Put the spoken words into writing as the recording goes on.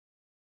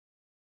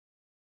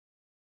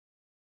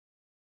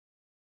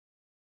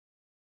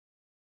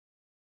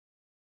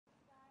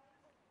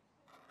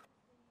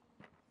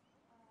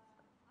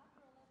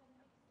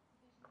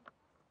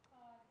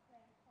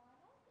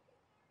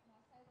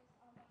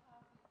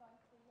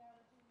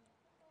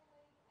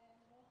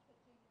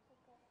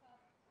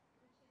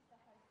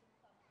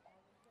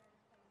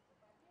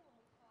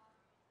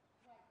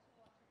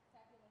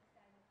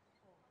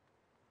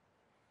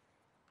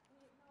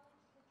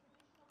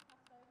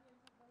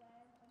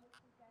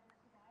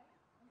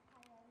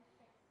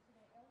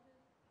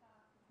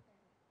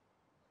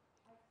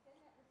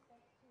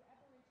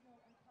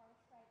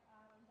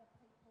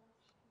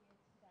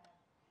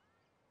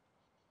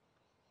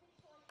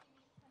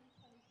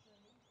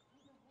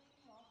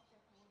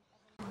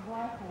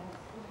Rifles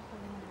in the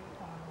preliminary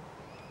final.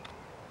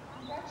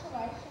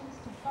 Congratulations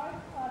to both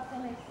clubs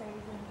on their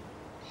season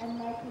and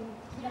making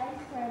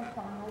today's grand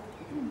final,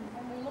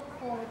 and we look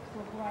forward to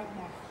a great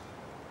match.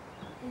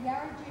 The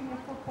Yarra Junior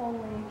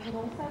Football League would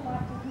also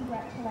like to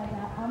congratulate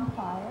our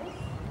umpires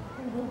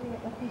who will be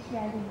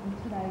officiating in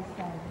today's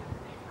game.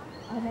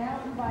 I now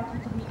invite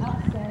you to be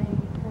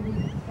upstanding for the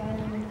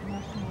Australian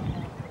national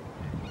anthem.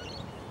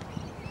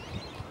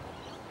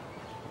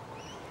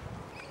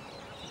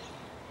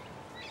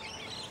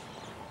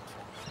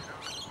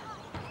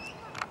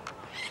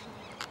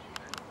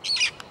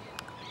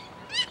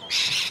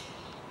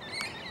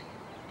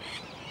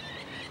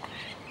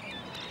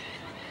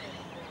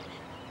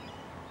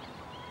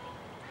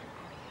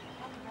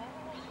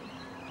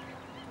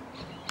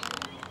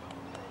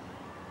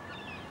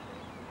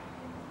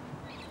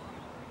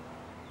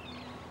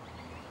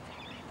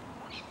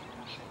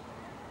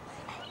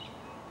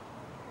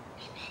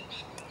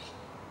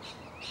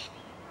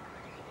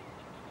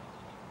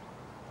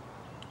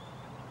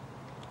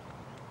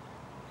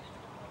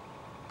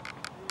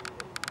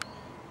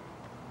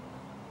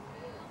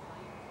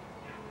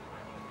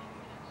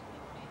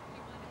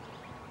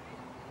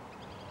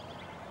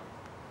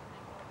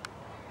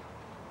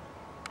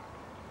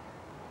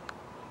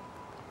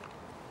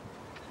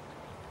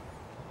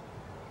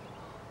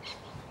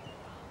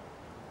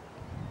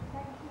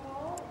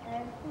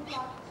 Good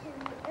luck to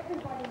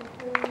everybody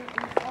who is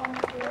on the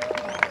field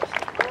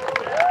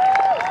today.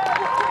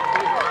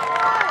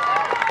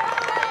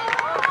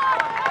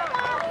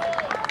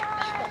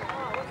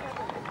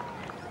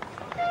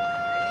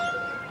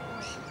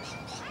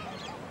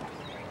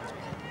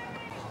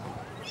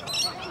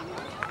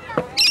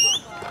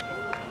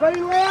 Be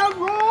loud,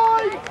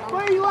 Roy!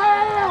 Be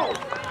loud!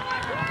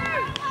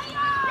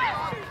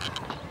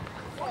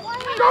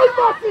 Go,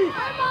 Muffy!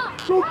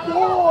 Good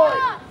boy!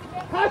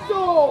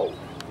 Hustle!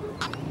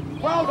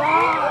 Well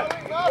done!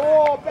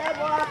 Oh, bad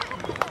luck!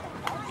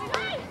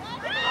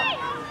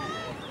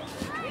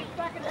 He's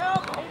back and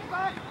help! He's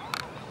back!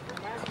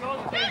 He's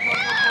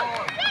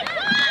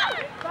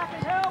back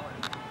and help!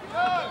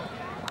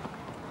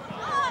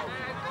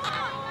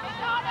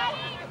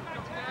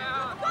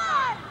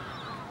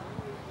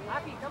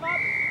 Happy, come up!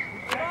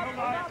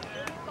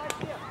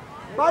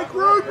 Make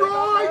room,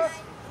 Royce!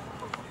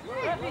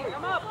 Happy,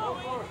 come up!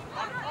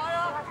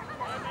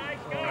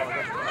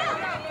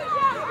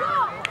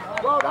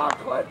 Well done,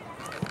 Clint.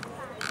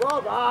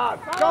 Well done.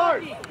 Go.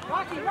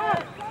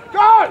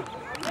 Go.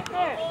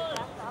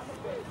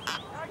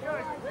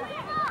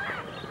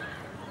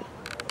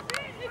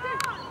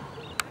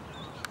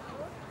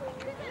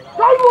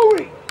 Go,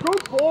 Louie.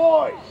 Good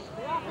boy.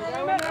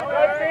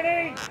 Go,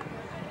 Finny.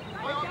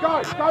 Go.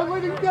 Don't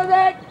let him get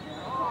it.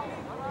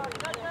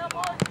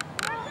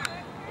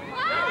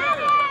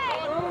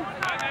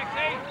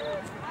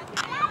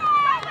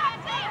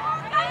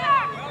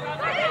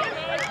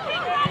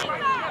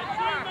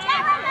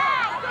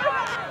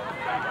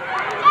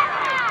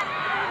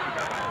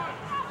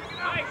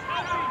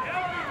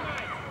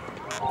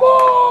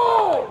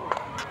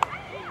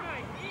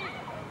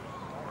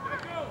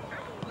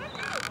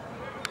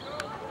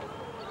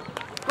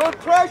 Good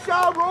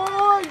pressure,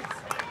 Royce!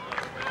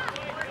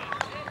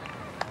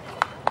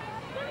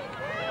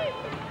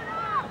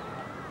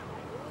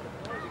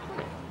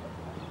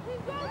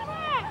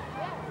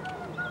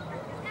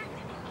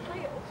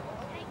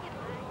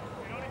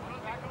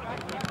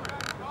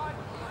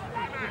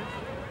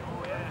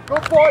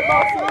 Good boy,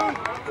 Muffy!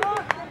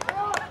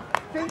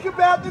 Think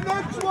about the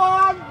next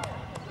one!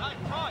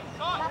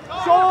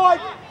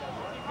 Side!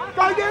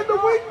 Go down the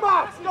wing,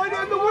 Muff! Go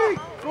down the wing!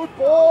 Good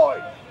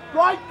boy!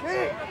 Great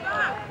kick!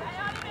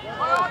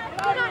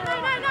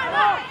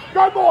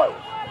 Go, boy!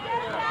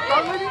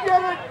 Don't let him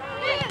get it!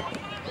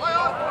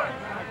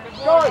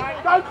 Go!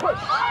 Go, quick!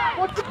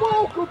 Watch the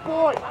ball, good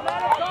boy!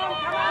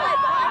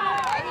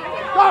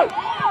 Go!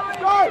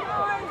 Go!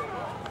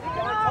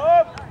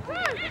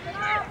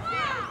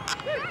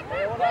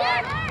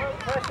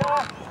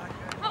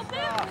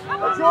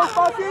 That's yours,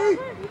 Bucky!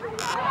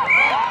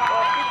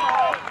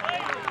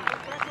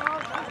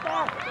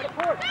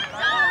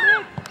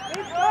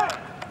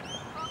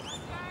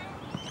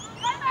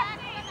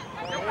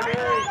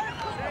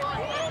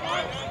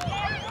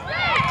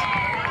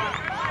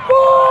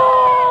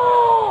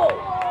 Ball!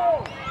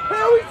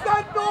 How is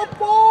that not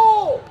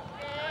ball?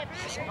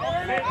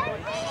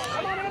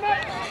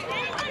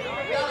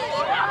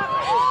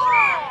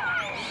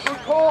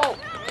 Good call.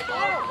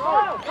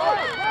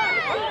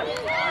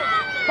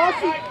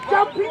 Bucky,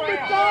 jump in the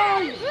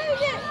game!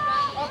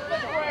 Off the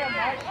ground,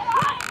 mate.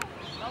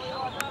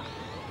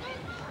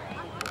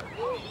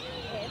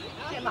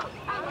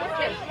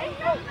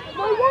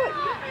 No way!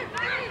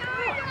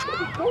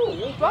 That's a goal,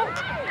 well done.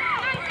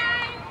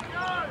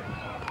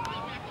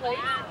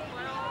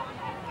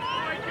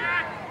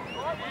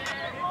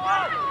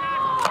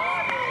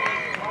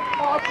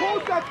 Oh, of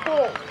course that's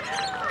ball.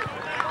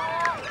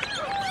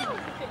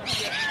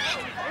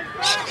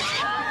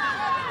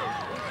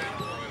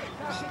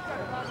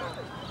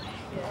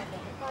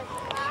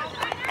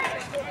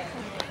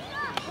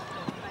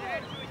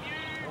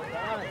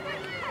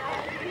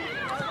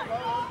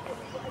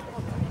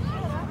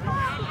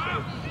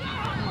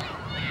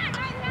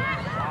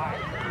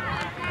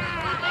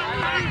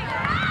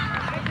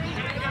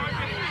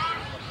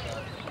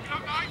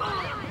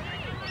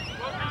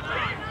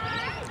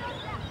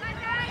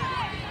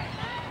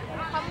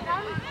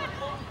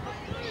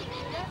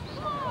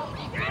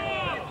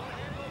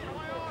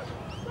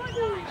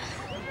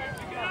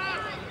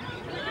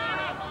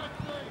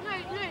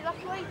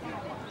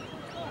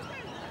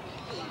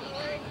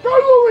 Go,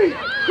 Louis!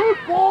 Good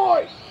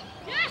boy!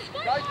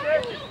 Go,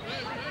 Chip!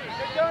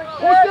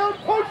 Push him!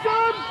 Push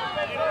him!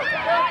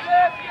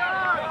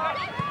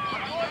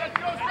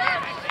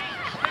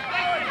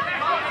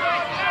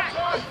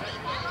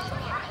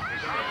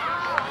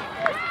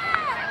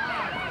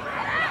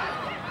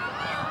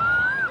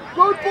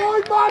 Good boy,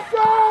 Marcy!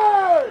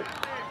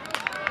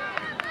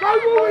 Go,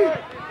 Louis!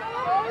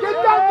 Get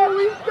down,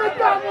 Louis! Get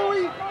down,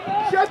 Louis!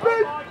 Ship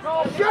it!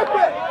 Ship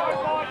it!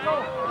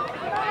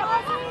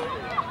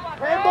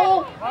 Handball!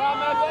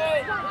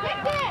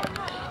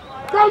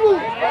 Go,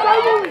 Louis! Go,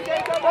 Louis!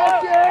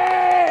 That's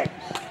it!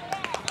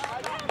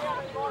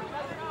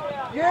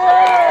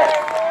 Yeah!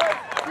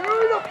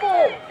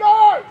 Beautiful! Go!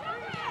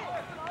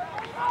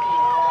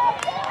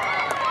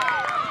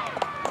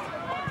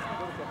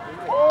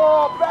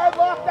 Oh, bad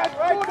luck! That's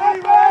good,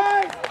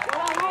 Ray!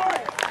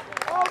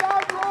 Well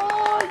done,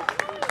 Roy!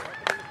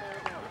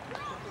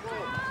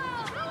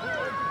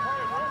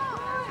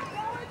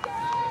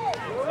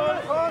 Good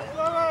push,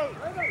 Louis!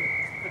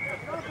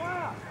 Go,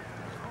 player!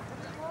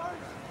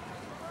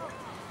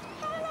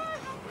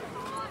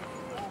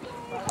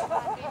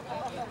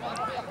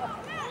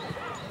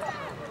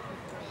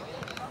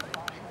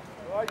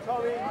 Right,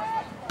 Tommy.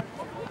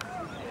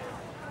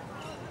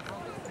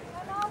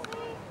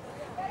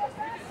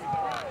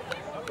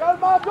 Go,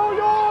 Mark, all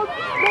yours!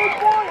 Good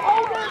boy,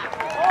 hold it!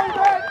 Hold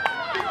it!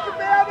 Think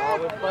about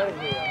it!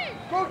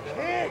 Good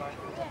kick!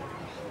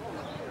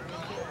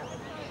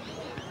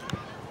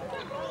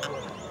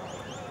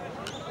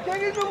 Get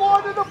in the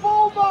line of the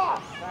ball,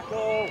 Mark!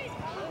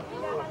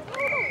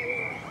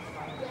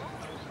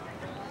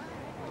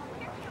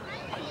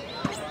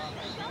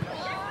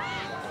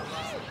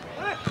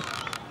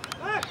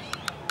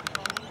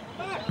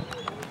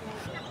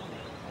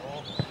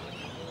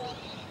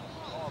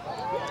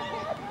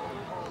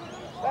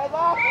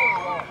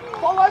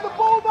 Follow the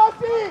ball,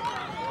 Marcy!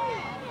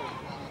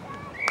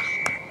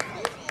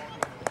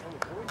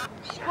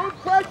 Good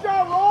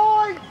pressure,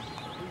 Roy!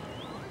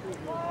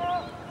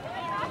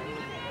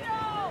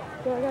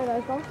 Do I go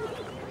those balls?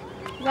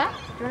 Yeah?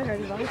 Do I go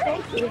those balls?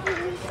 Thank you.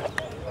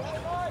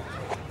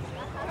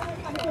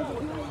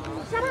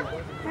 Shut up!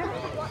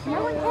 No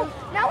one cares.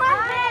 No one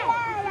cares!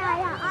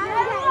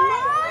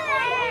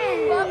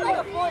 Yeah. I like a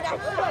boy,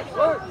 that's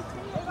good.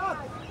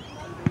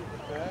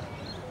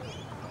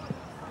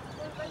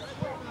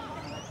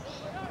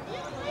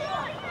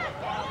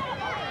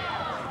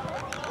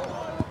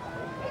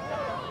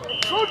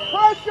 Good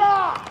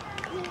pressure!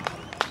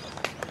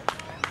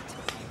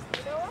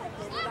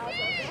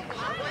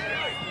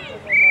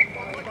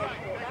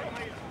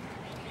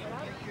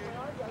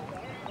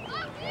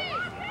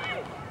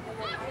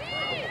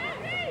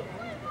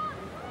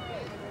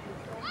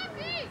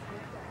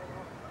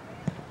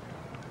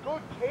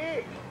 Good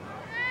kick!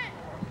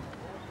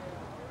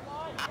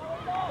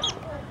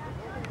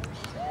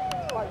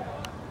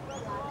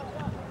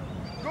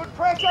 Good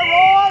pressure,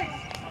 Roy!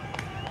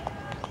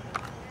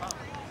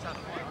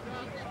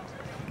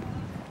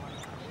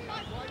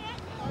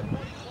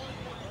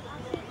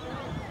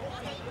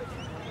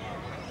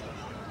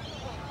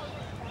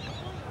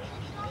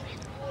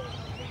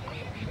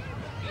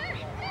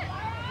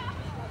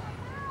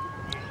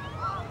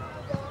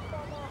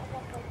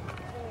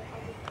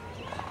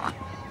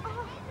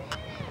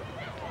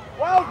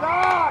 Well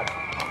done!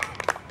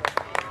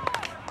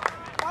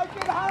 Make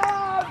it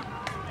hard!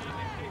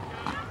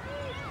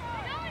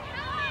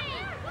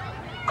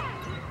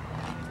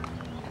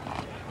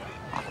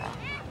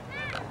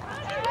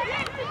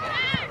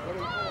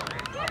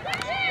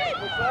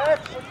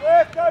 Push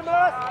left, go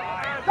Mark!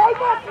 Go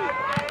Marky!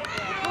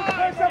 Good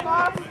pressure,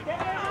 Mark!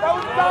 That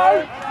was go!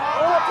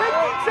 Oh, take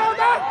each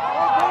other!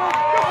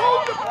 Go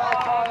hold the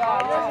ball!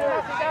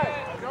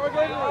 Go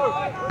again,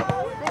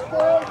 good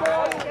ball,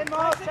 boy! Again,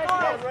 Mark, take it out.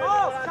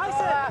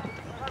 Chase it!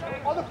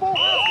 On the ball!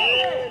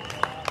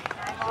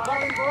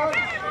 Running, boys!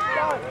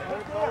 Go!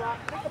 Pick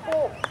the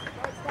ball!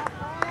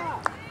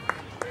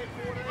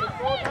 Good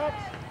ball, Max!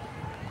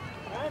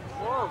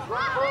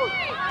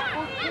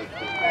 Good kick,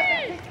 kick back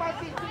and kick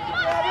Marky! Kick it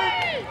out!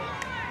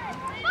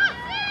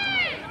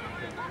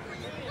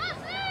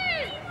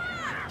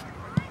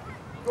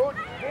 Good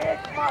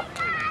kick,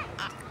 Marky!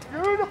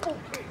 Beautiful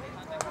kick!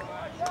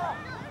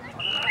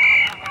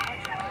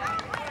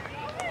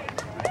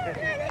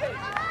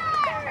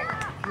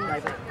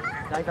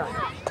 Go.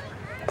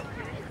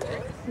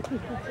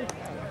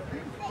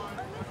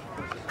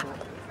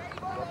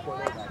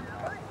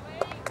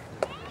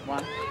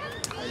 One.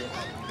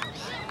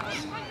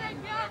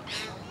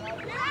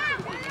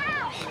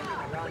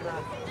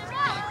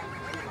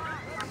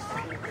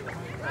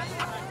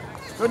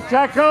 Good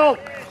tackle.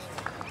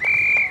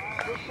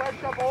 Good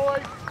pressure,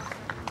 boys.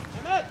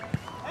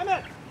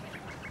 Emmett.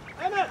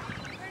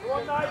 Come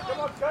on, mate. Come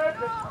on, turn.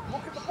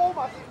 Look at the ball,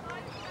 Marky.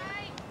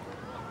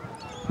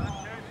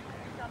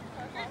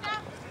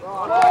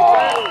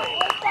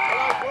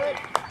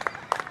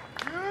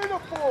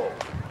 Beautiful!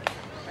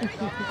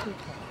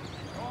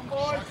 Come on,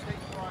 boys.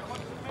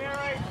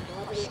 Mary.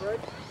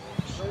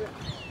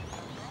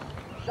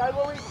 Go,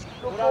 Louis.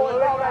 Good boy,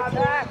 well done,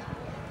 Jack.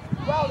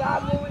 Well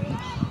done, Louis.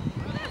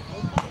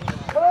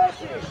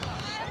 Perfect.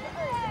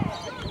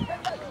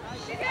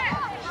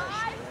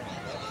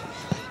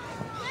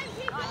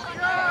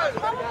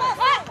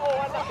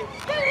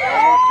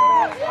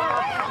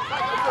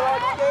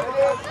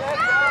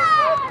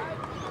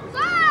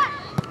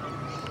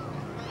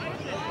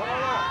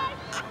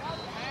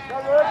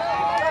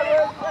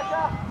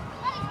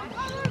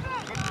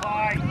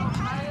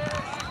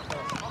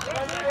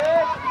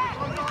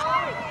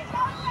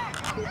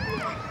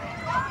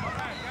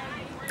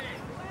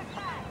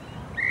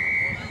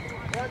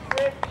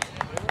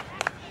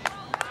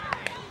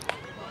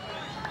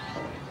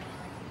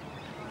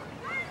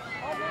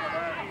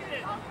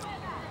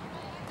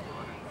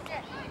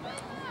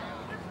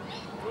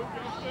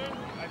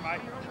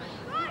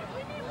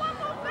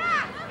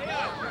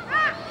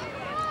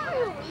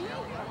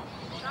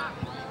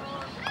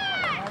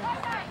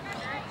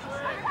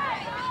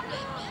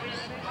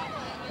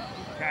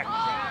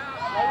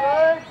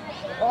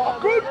 Oh,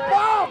 good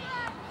bump!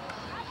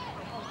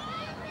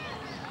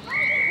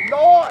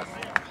 Nice!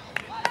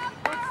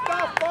 Good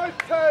stuff, both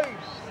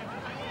teams!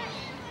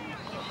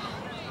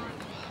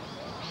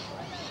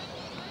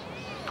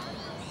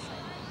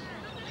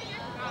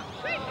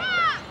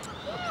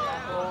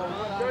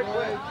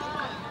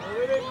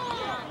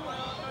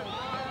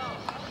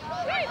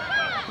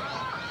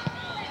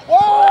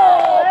 Oh,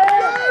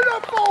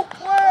 beautiful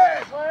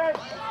play!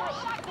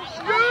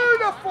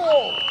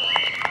 Beautiful!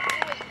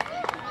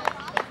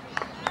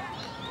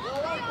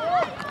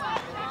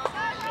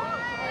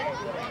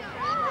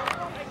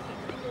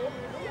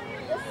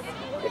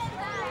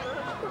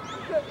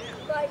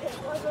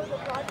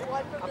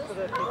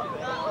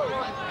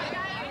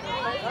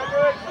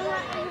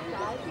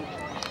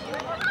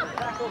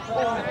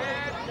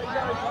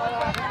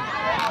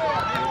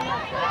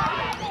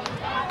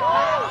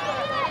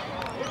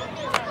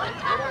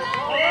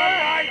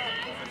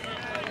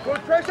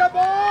 Good pressure,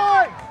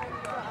 boys!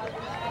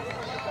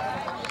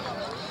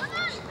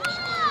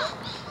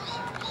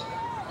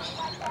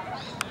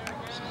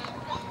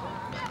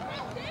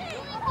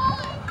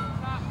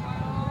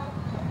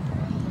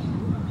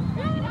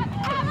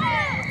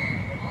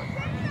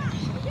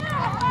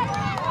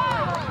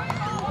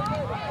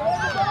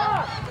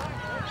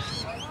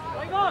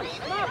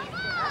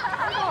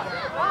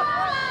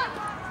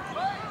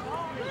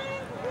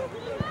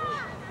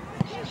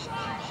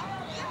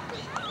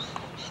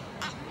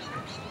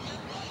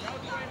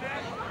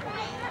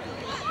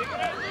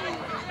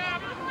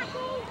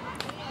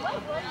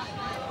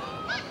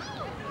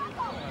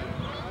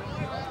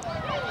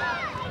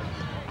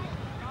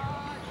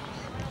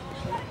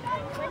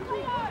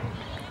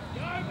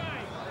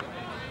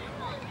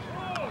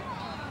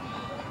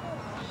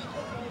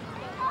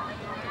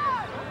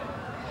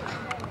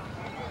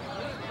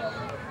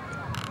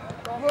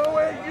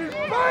 Louis, you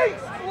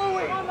beast,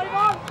 Louis! Come on,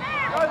 Levi!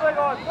 Go,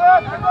 Levi!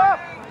 Work,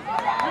 work!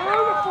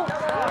 Beautiful!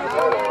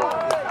 Beautiful!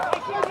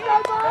 Let's go,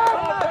 man!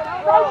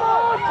 Go,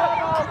 man!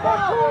 Go,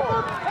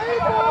 Corbin!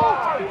 People!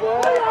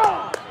 Leo!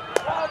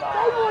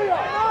 Go, Leo!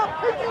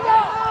 Pick it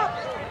up!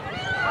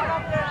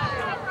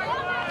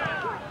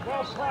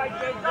 Well played,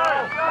 big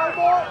girl! Go,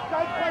 boy! Go,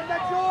 Ken,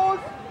 that's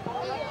yours!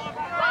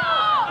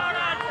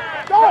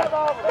 Go!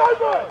 Go,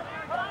 boy!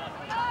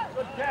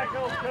 Good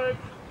tackle, Coop!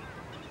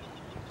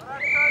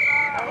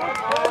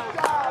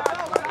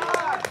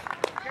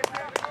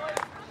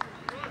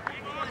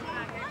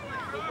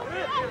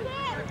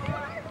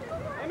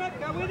 Emmett,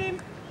 go with him.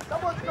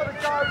 Someone's got to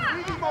go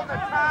with him on the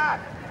tag.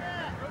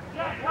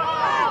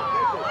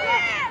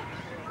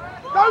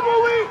 Go,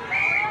 Louis!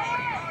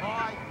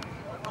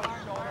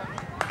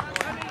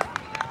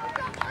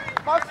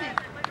 Bussy,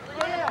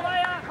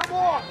 come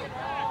on.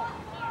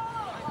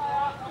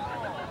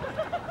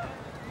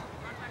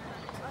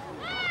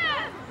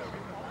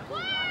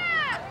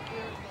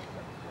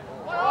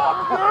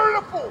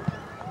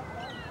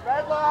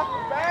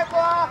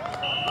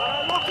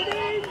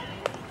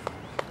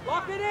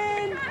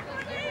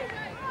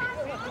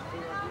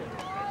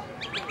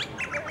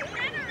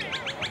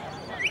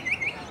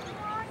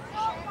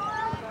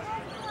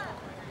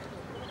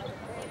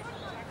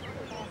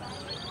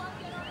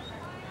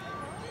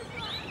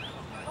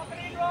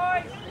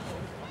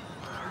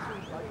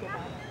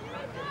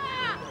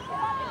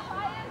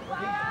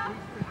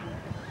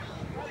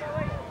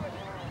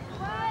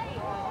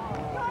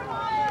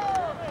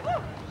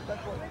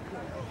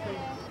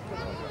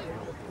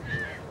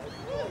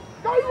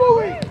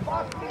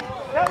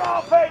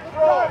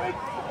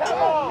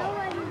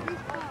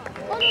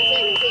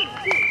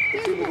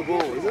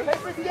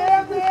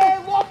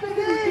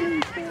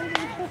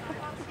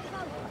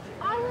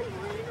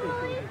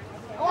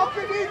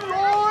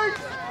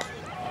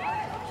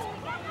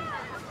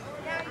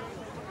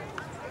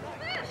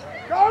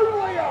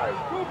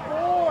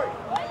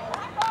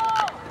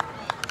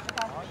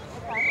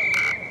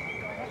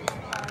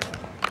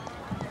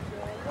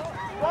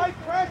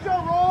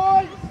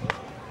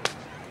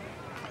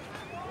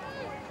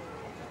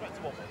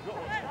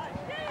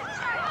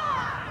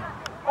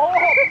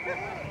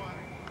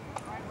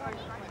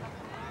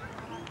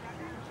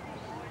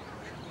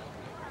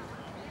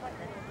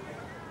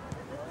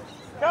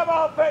 Come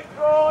on,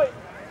 Fitzroy!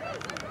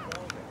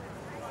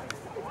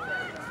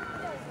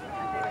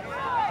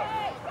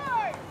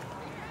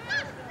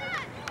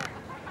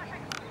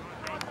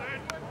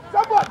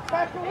 Someone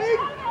tackle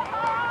him!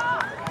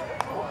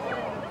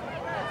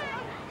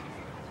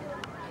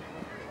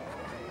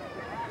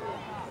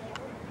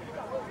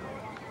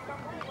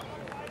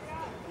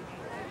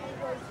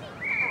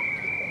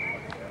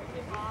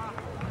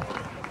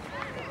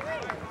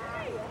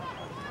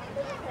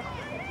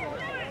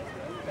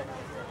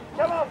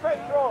 Come on,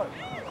 Fitzroy!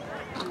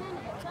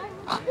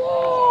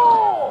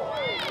 Oh!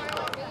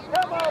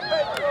 Come on,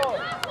 Fitzroy!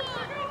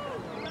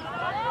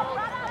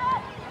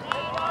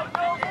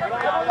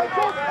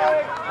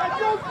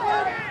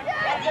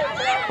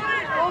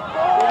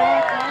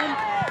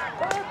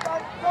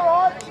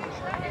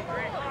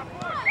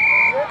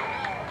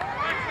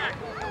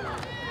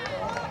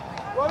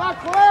 Well, that's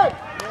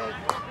clear!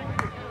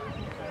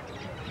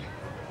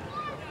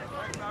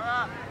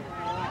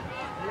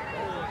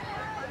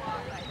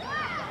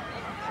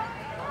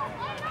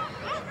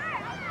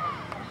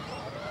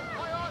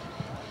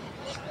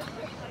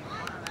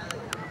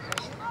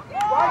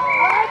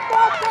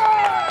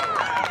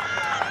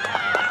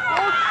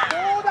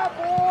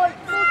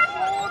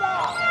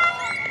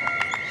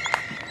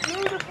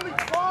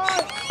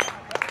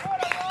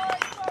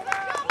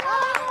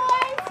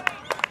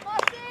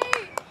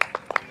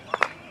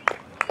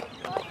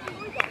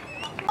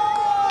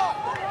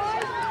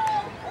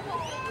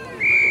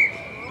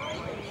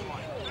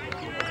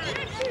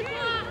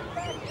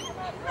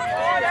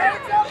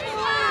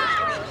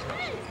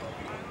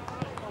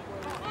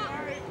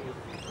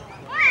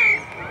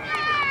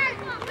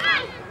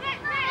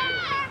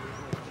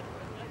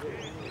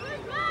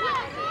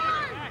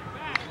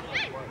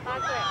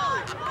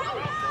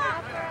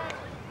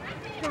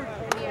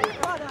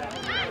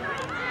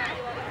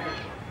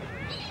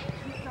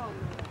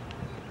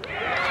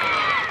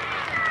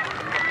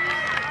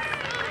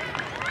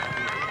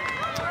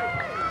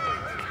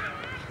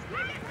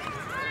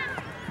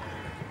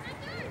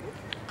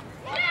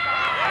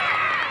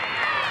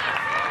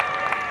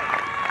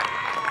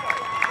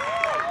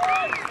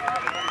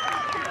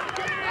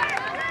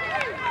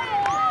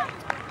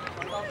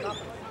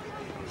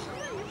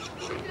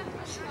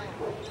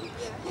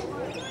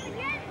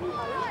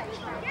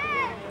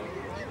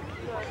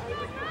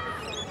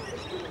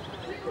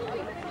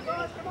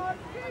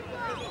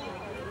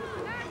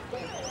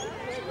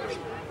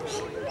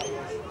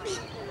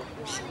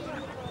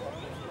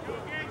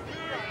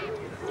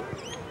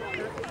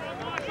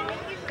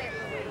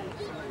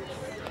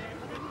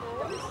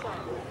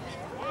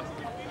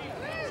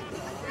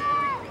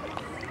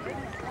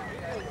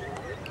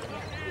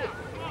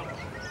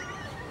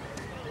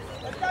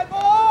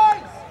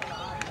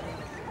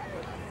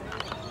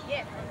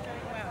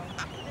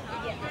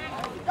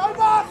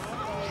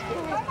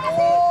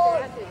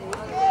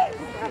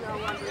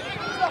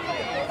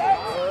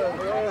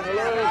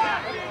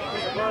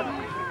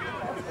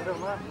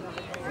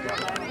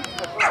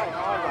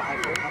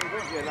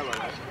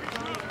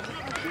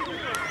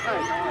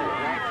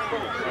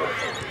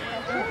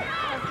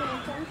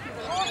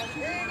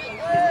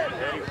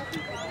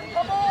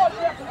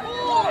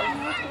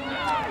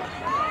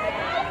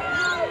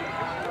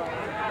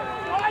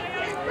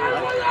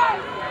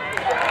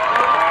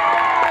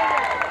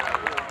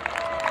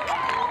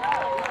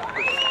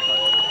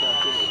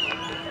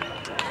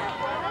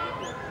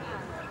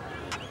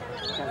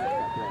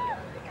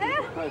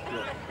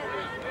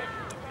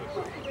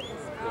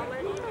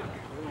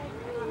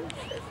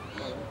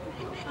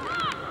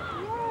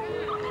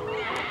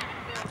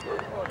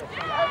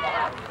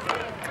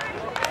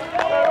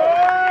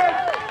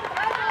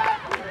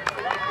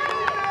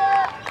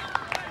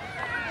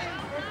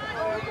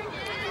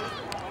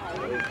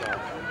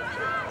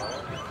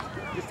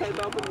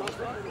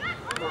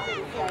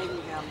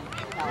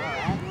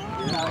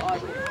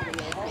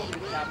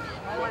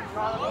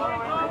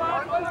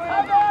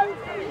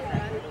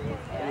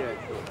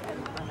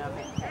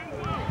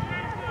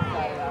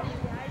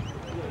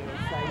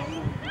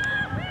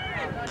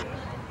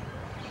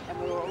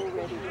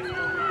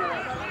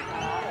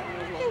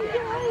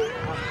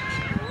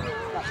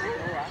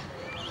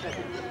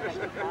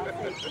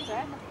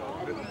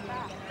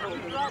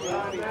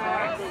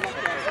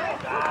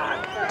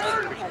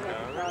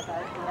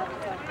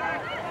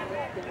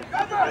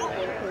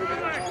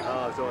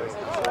 Oh, it's always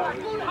that's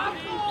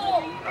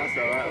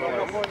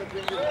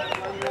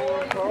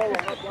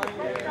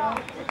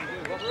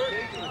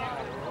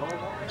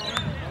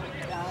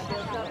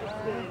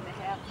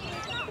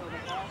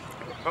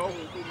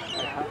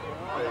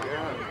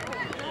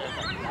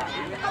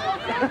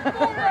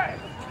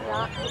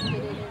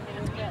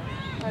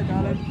Hi,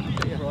 darling.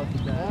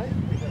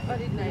 I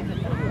didn't name it.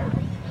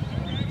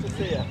 To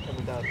see her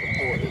coming down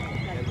supporting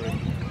Henry.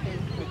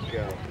 Good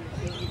girl.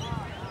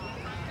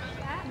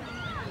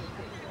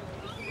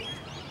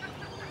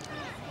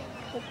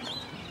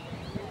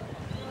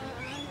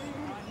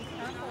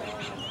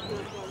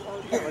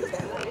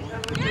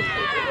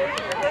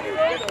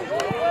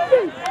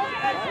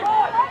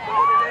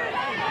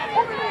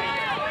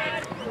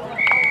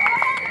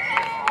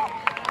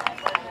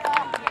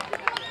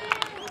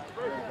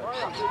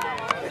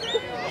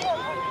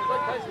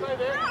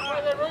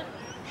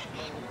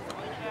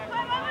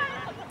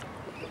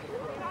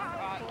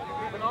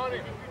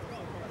 Never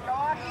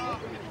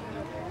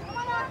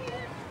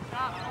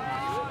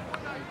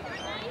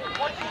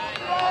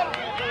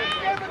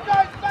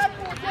goes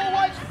backwards,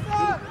 always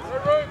front.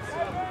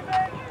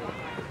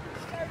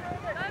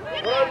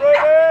 Well,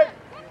 Ruben.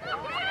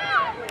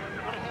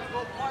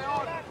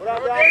 Well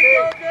done,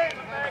 Darcy.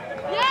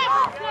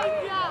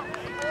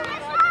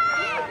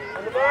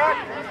 On the mark.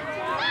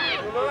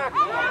 On the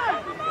mark.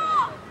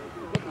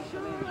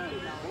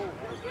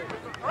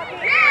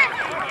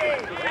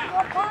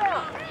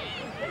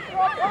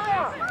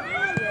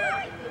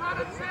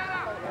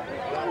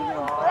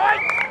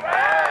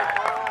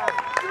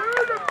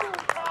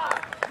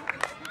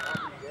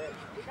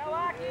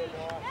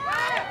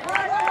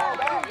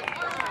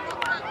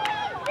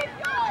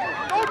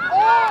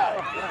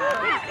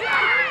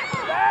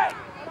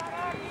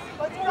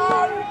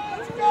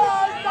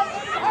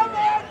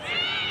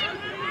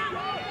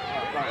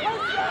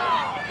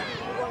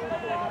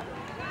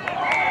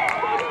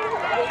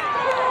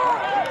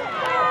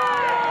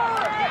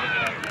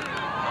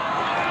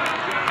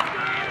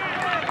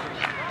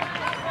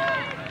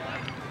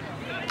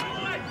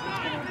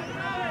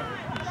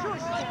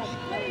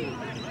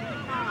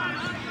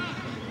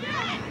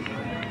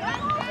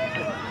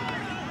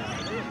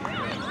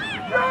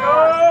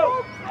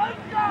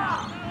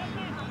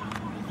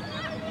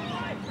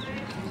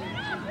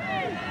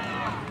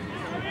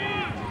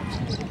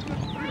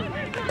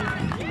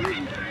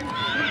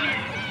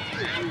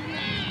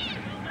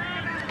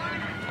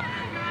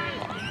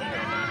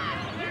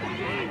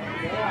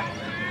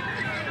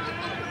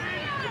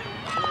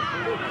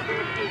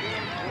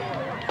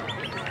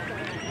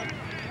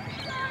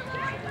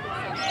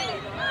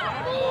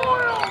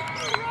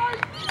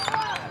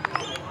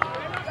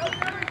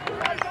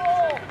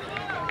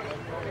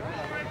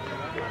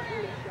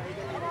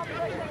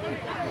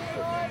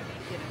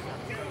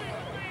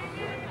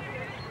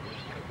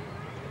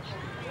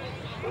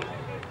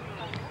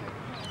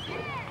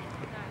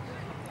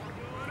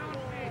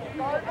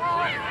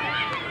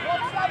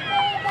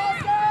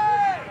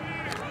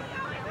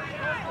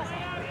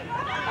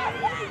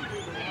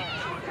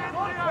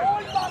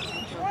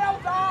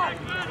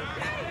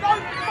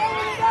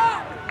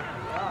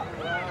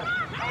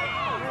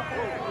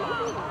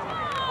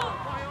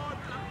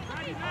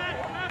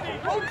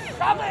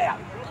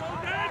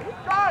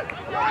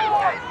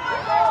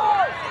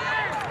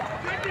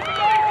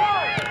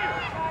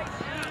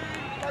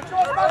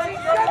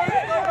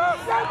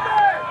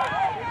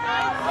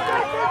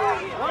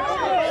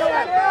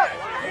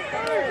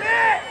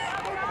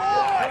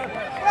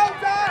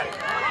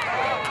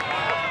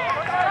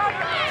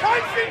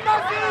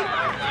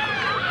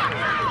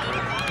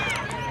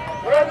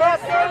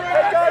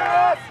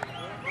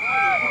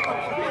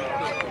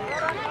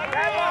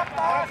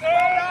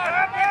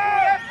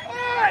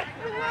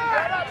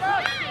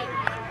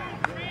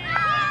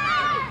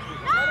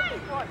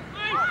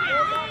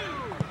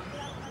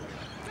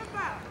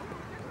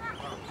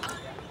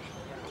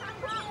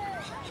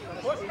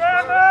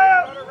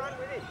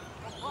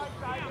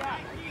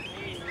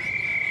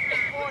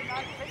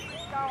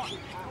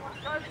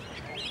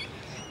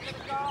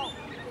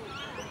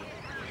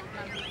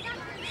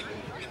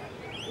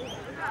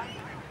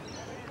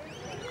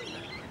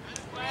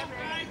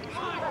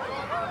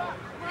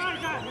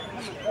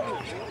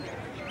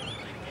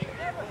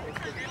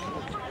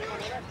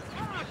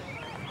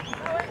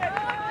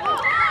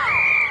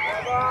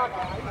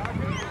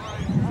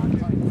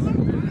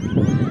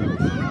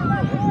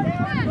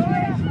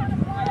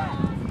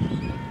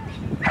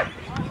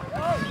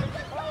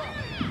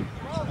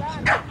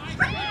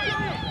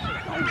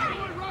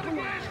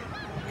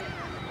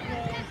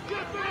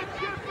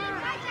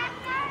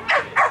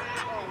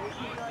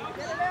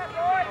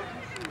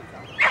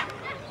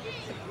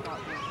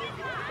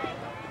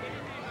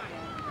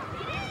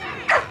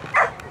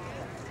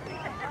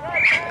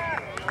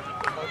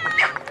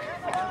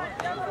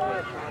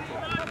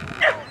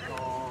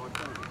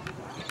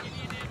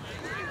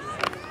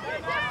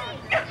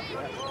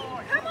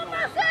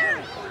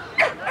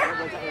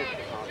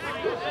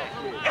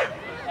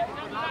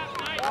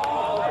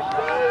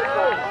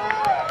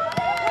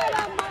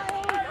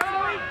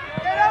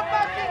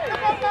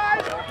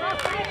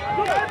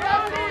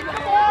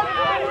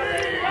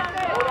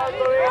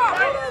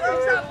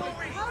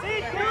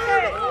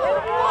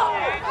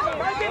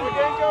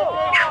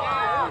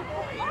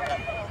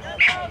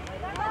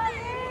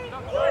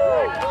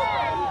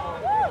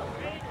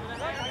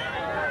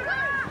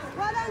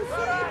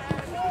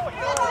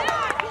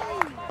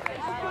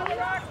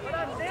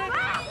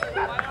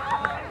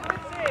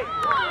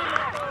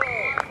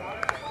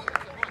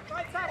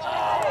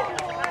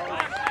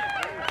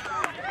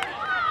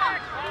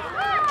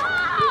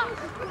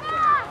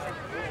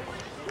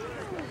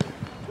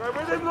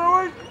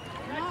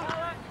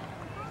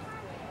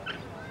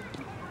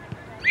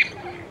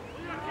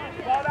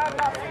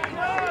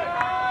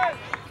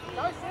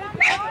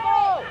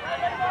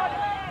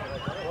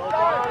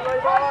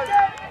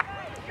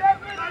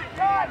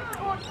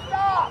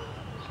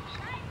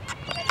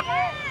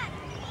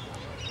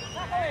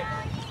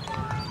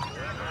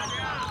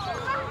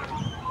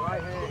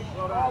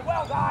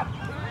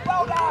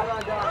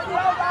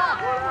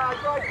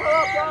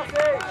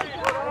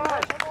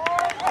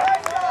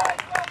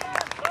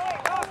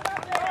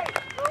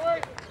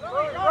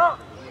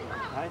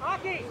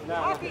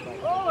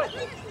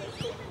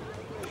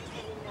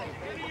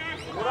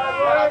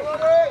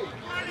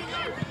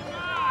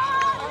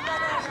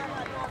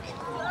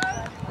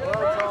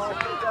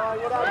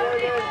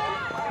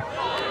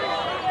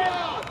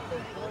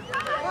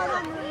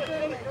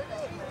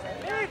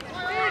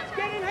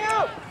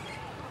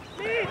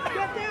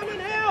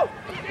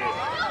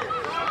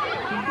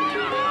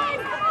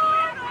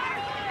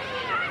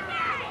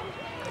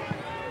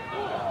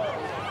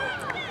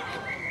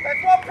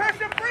 That's what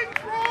pressure brings,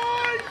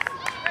 Royce!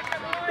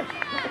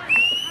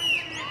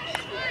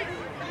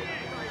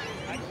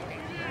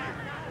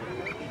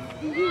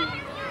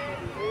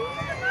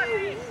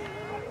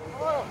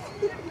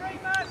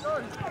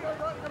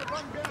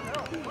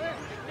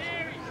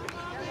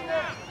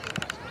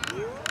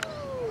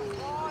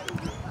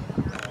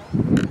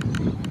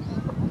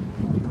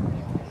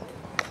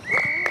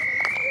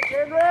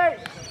 Henry!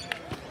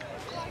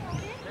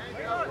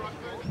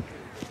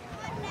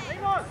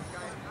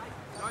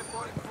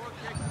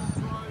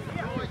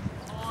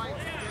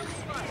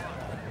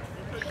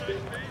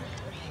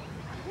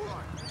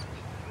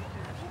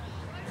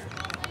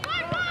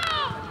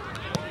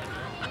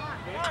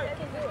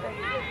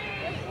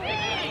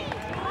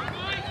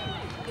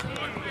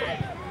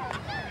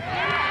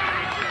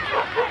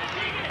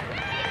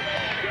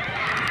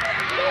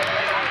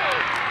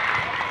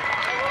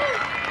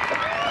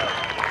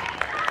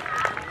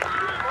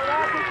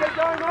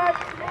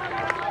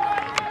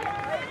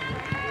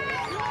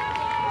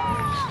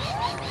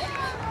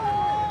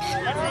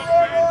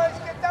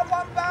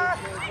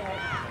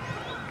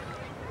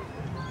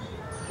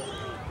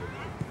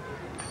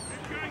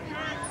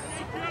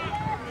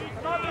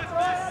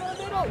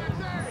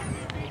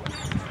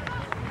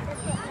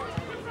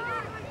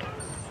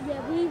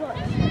 Yeah, we got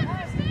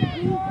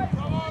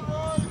Come on,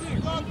 boys, you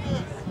got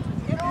this.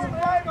 Get on the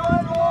right,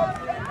 boys.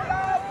 Get it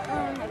up.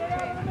 Get it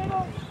out of the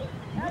middle.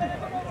 Out of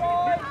the middle,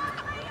 boys.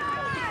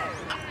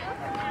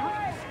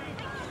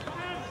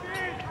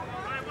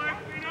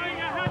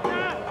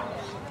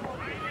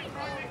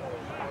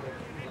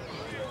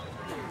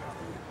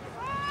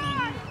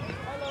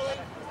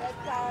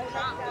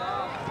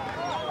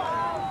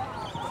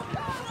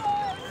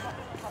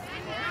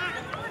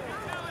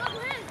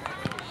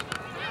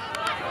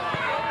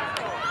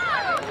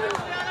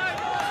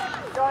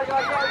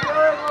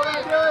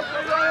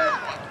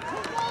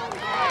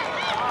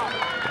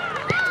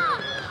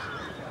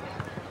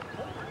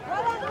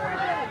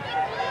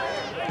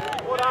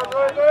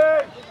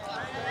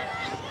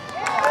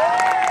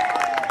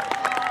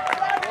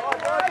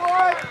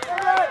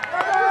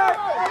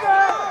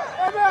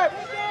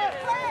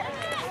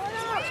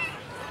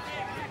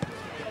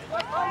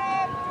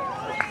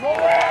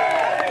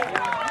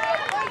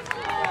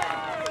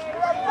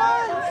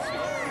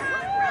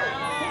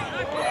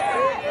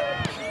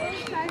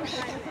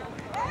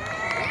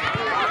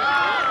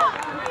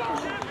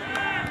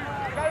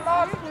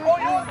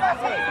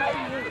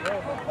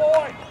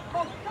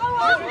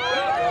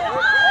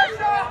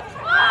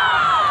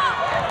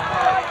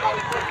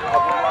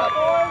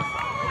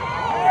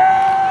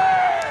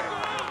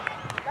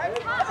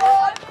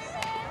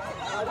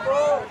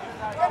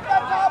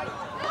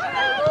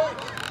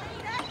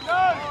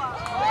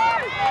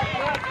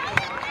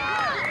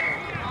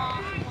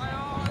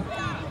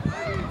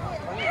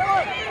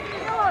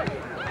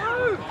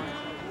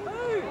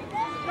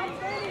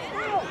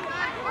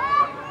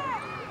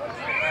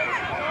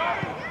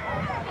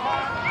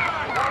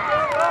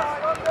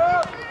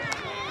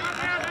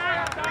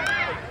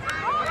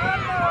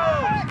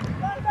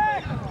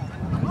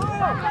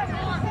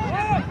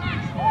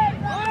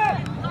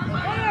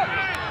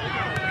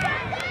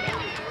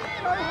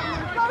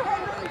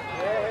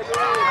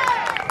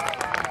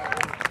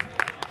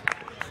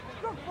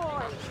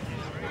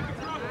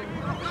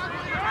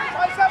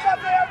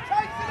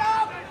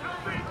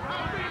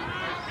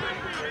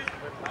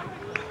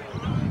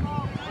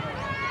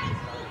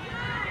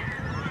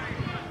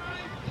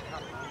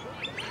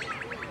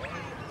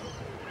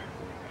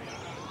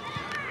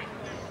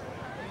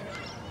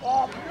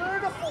 Oh,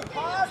 beautiful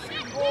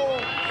passing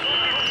ball.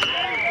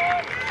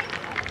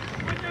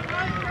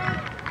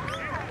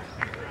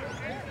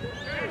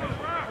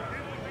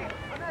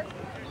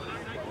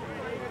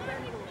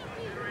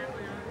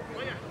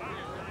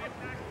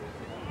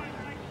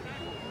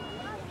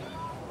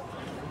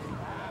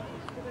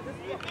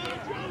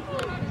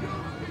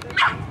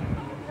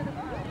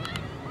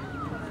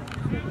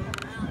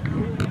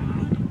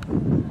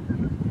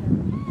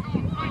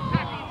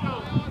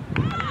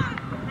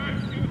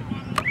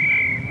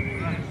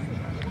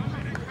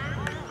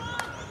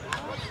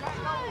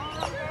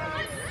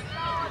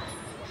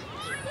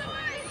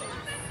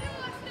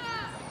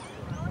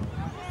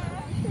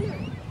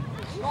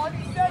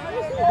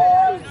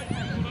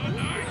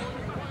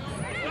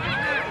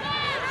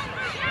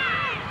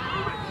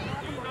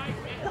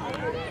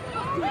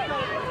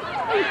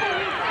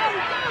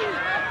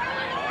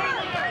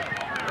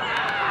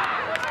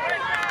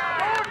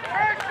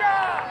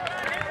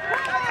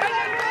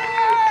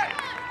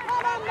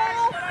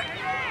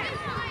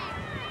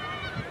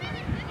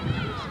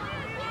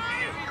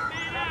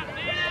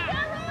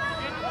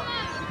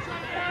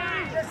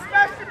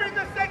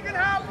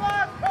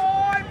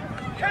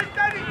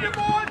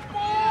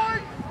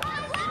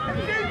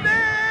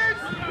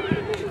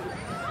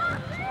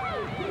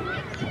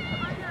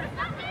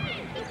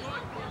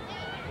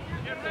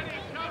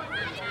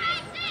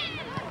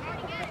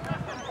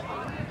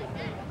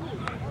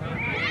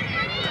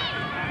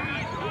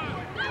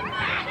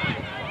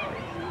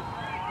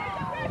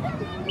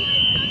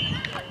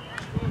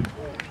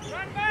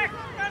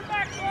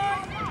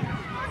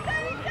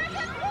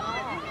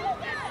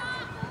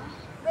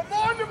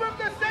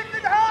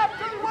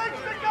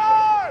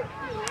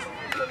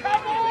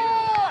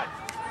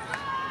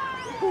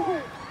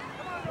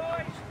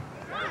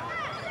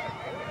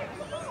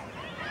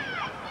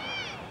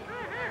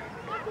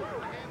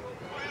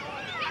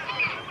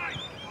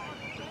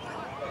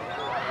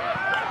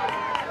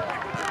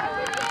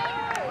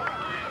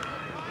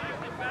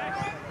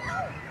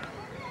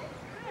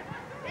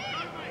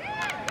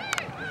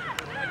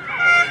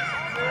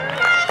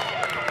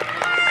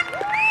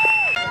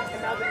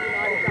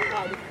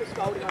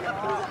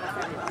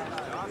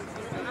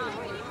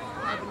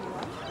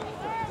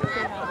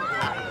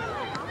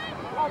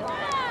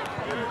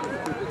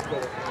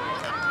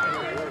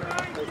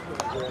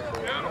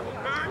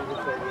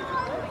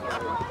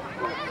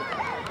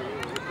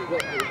 There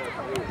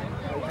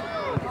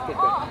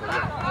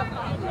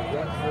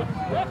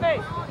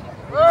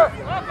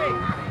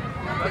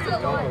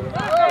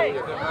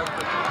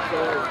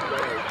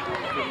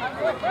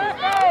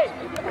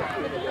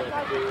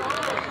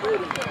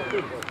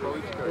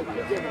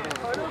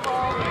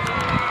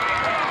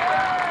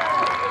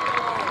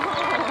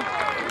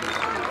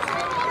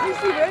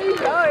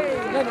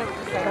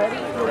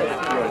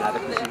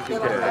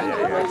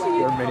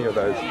are many of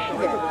those.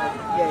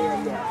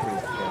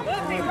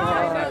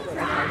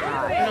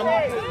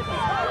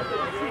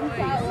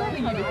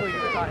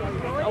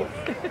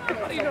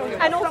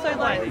 And also,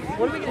 like,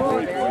 what are we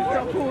going to do?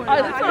 Oh,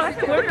 that's what I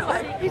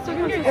thought. He's talking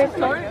about his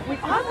story. I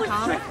was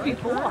stressed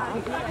before.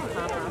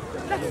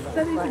 That is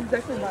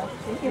exactly my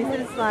thing.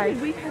 This is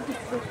like, we had this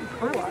stress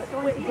before.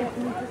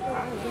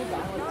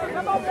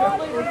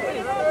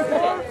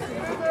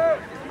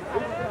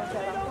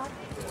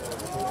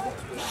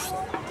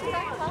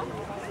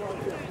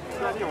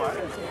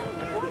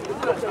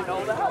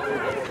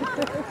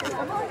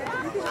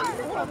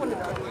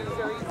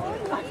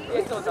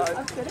 Yes or no?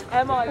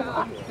 Am I?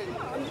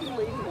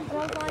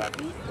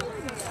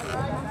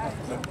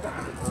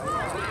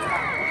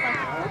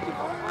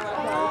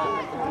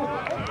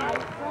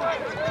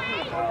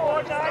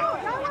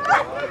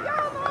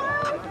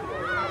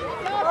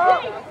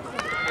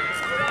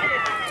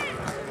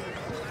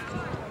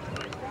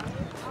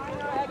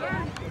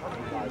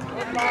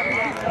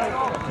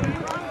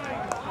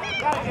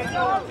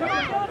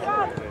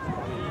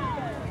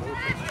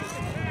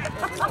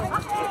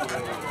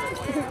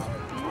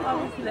 I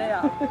was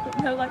there.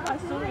 No, like I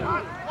saw you.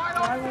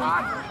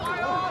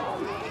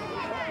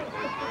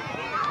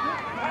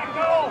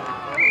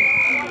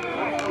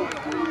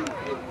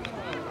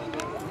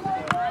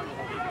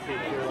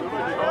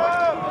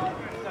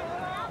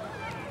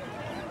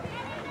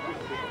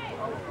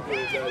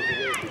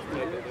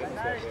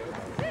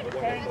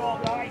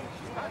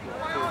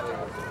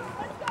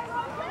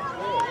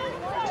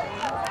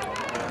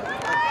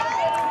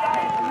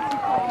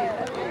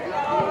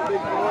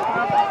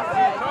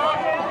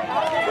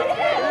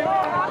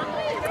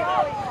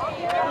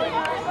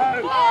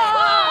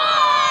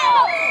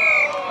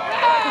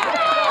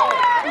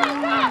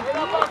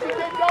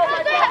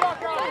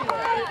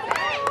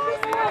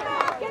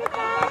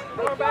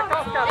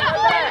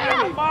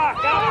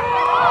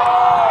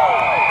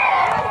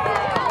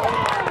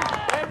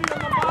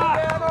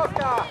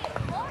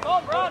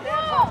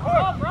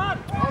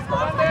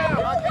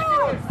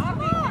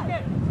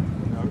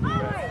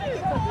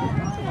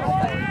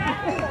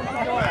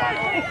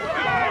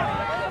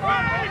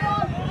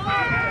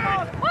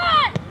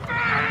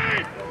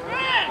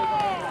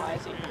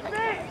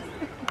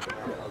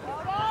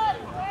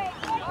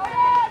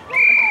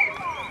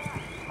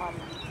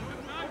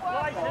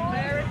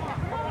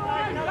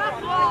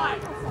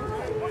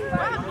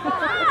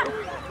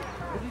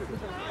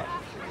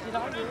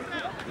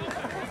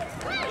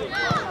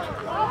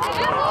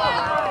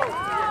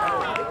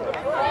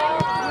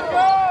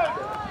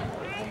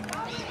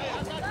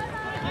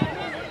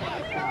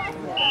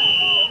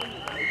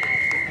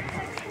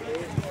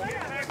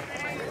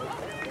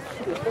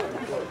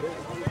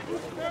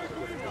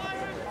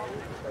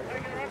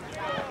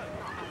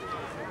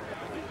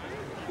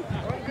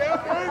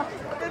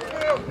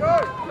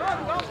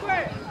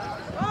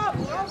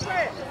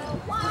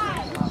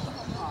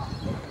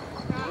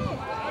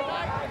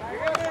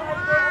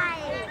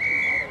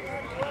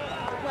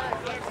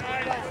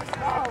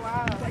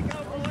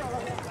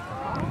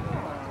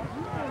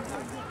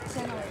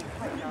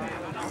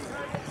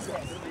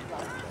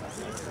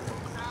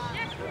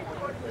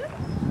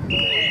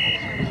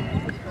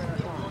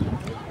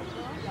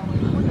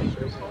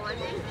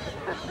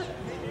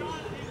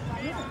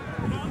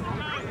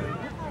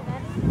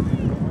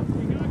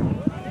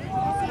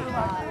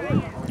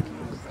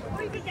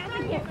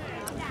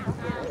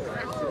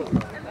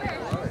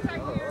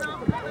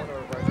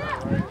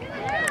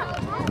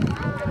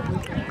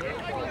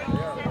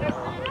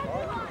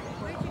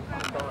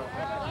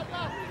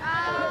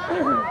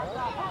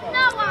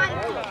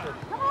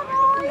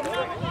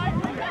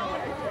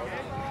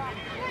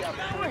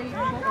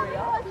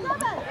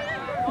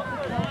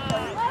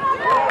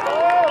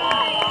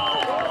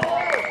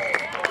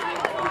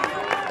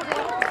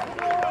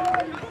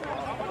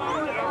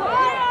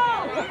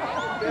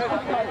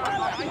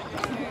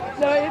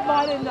 No, it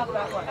might end up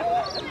that way.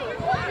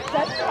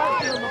 That's how I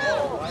feel the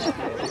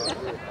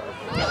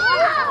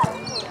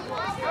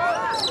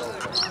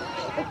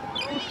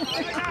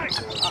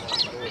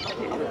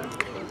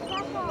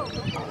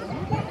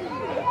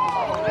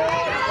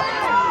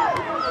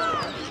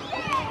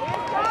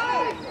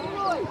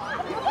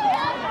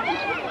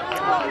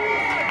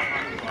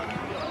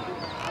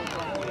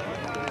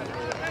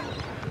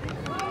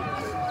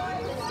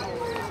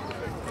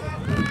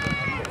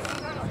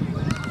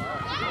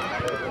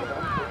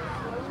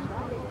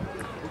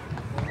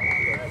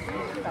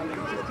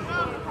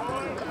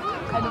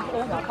and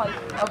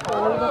of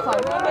all the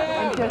fights,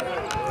 and just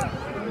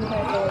and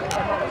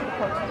not to the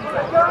coach.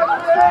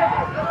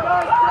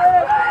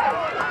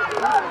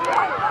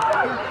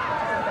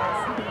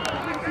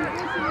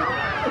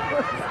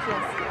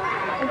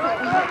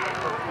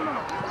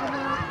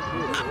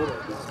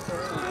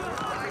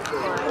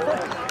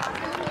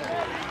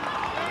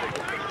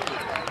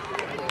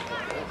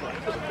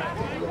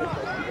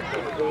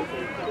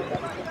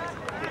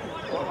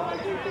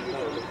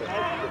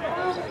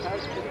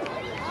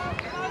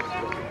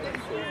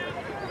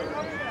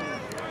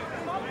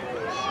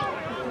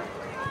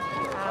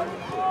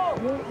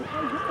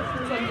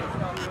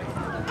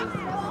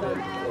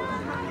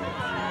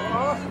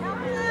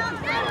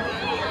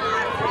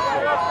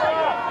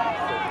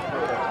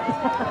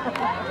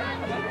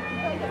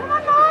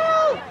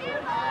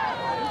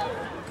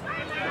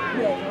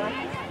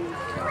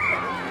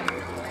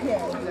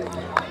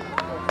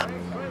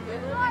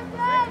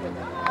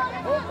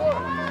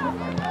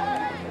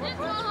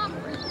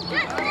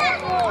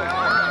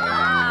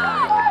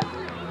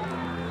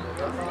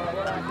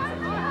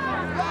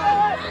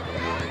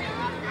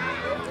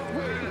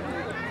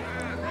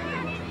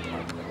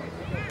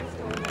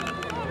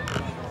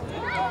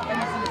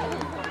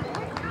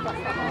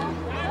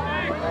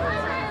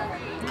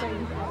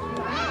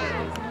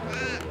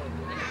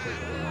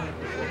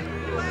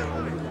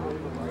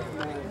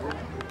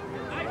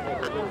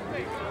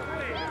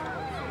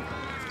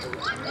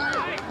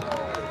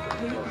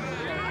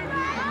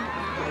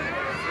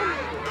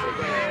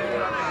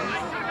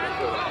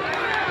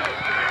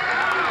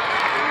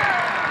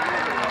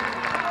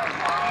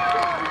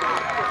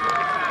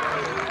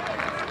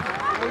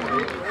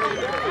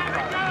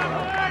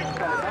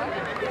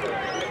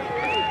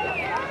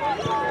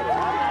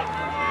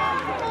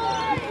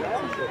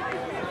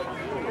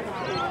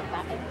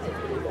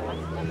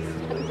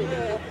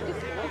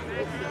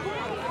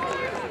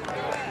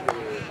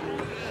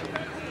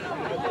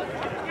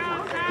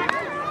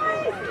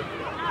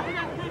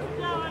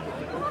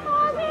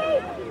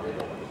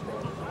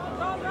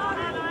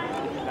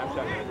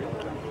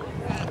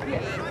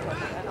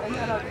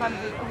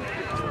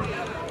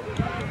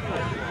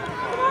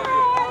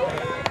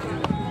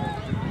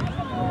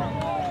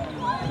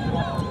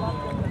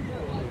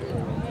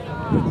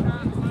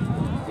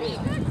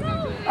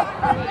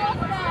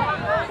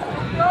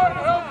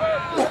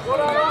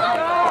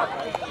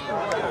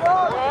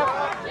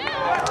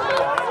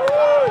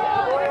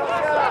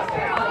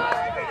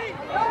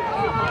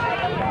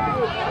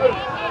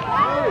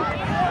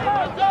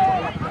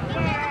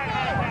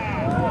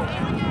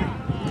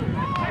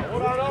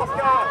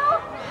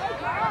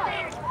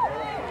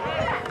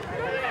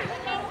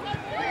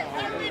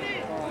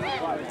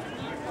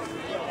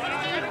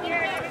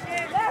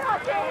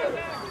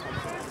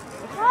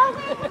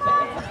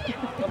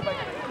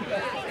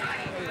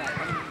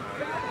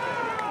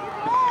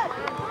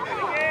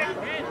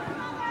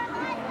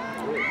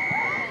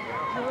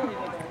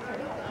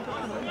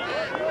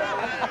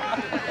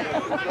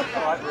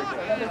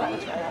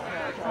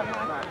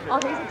 Oh,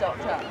 he's a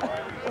doctor.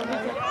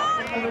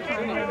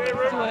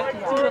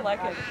 Do it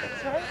like a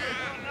Fitzroy?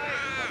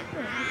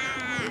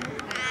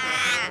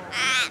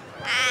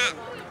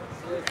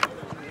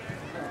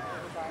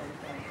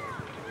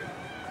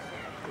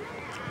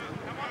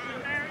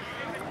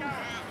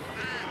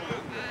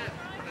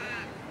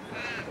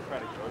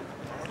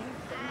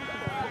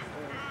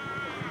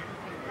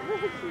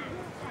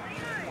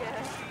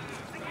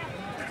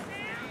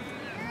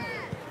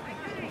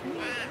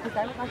 Because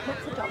they look like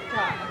it's a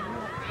doctor.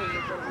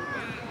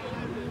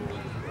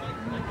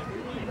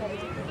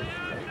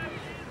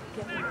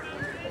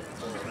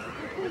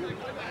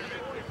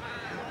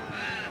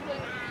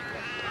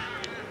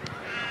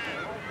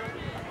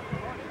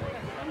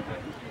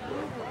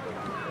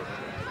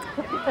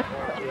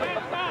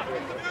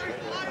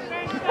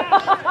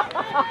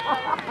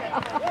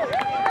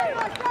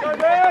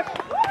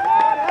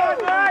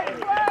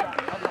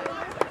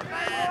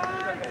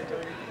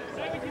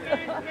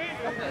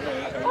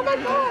 Oh my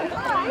God!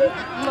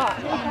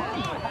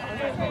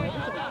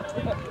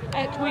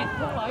 At twin,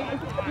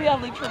 we are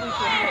literally twin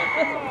here.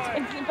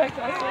 In fact,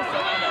 I saw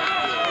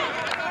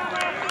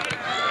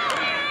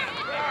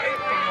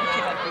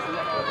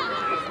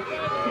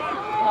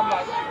I'm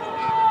like,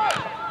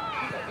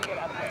 let me get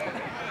out of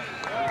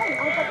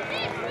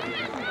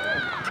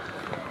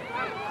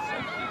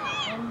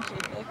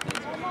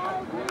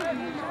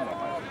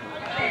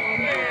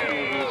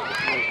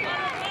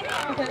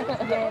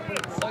there.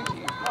 So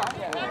cute.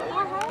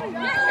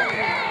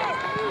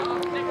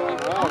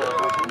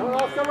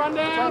 Oscar, run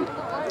down!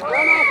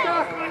 Run,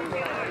 Oscar!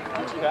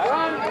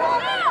 Run!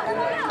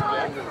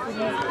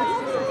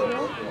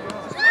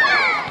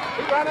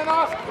 Keep running,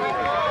 Oscar!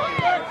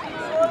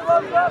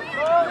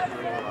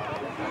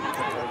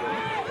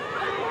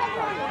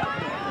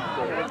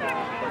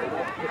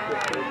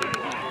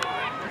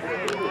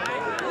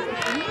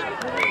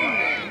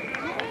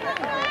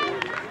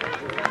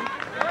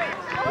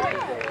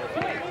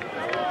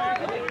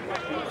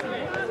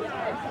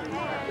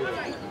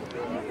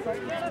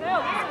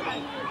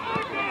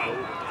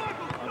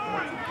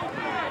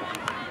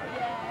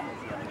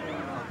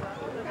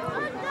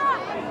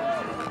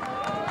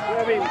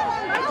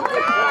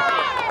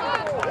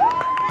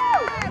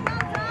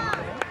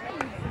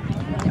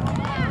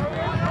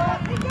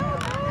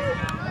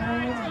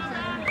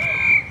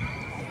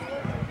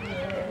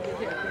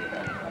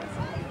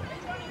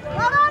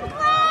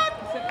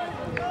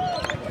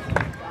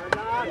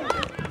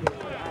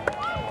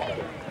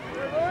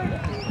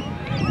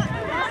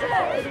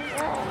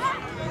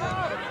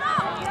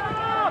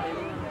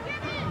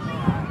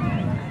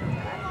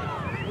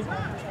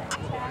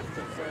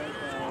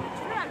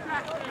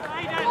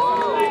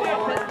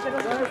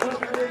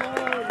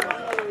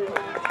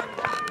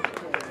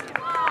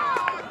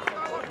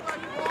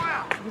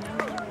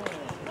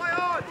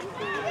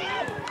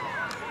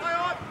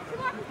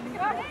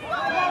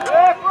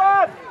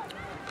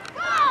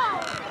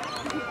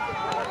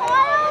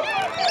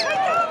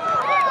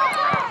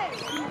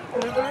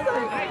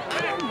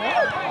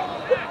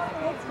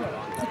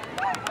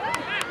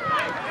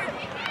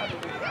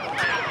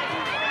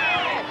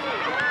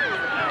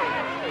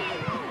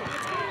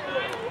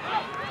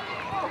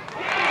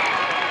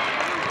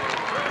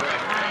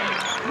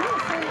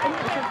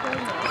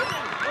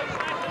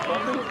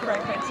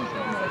 great fencing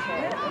things like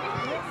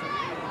that.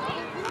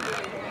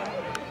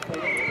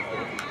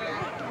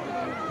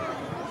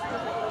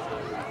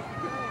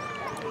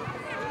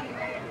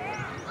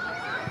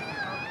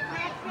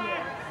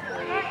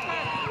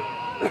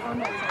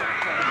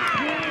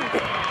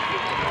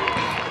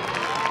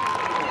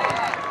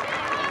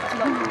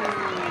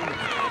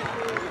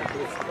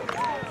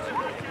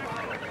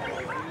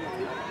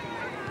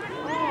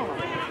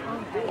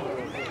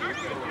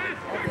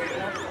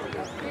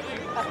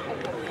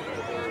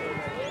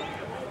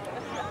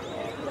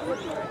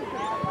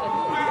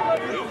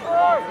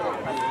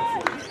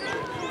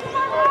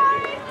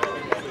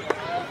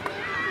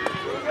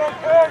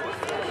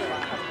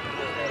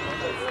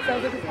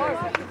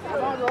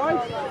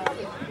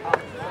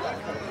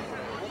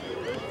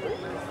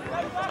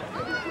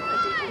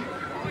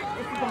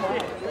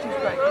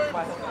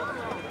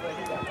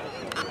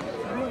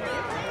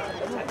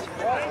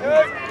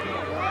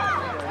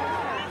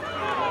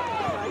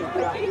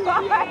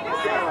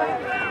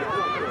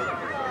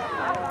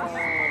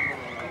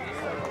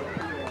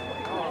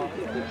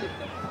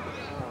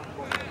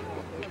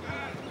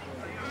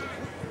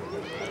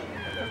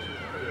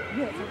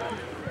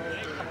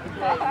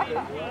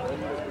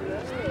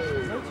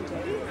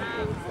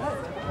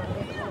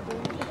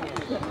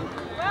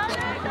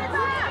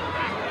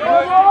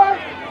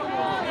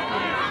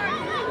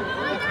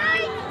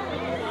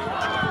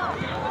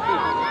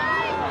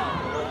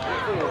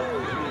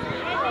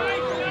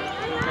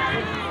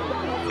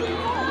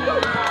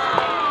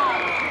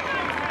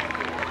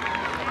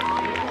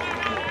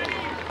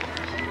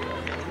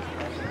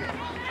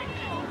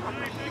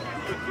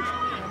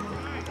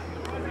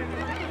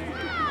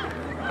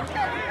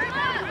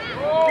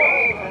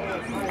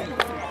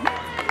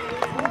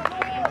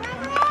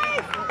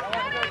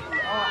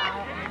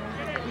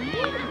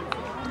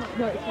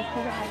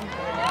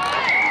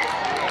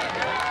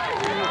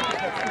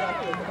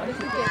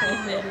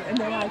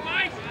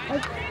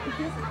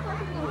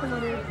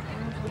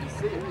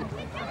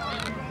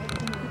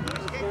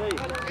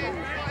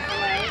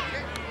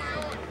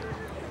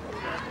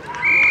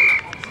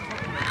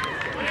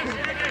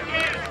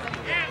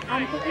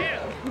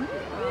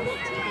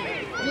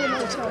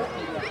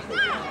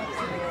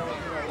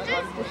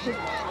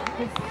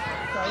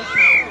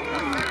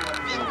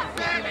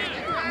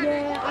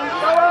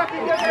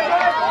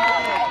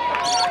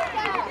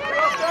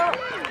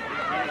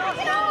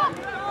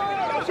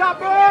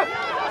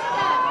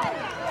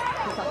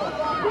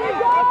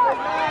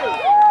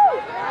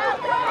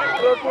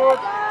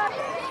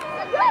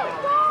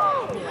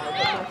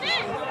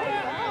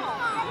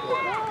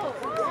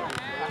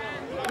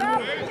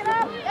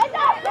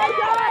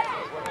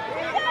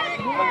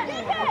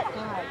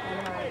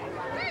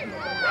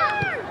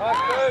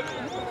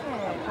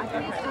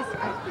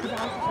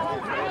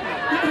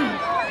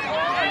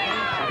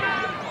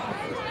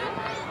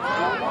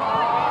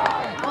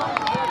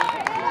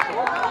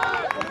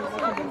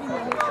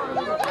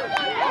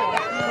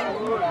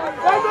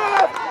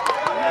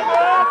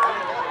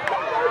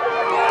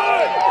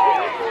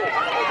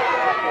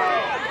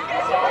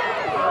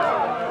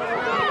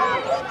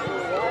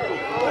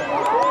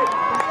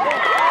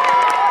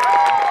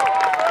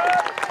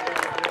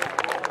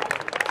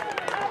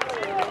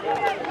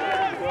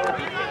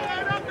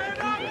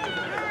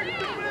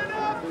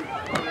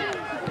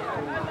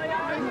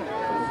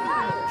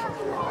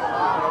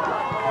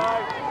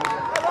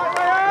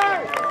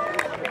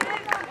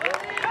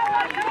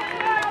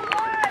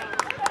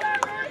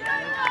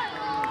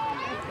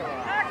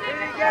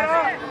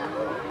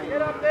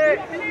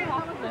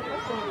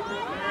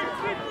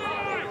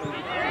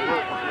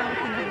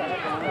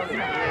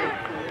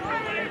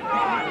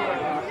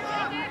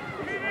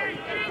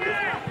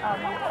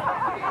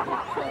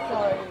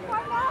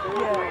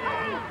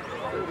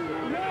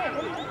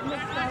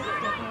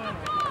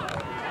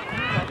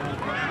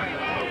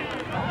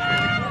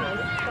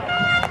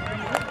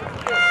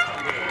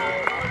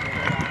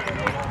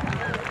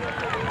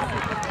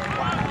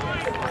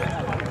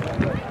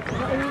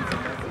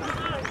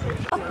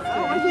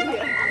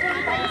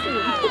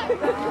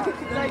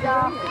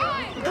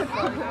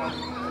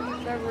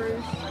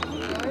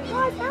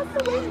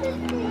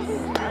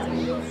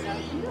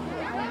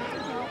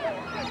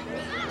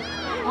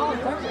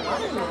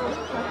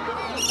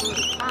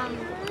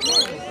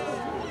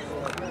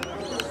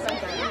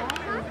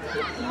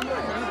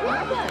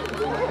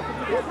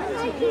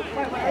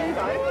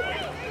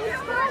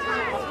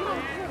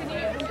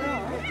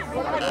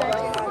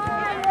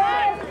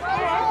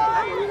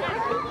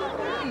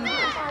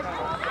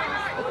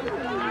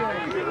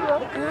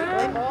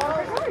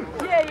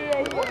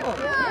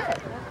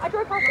 I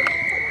drove past it.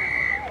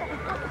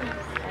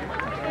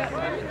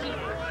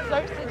 So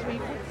said to me,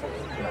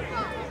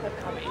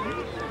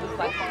 was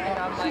like, and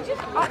I'm like, she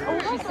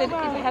said,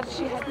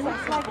 she had sex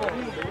before.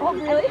 Oh,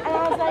 really? And I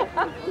was like,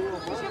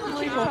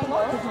 talk a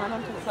lot? Because my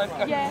mum talks so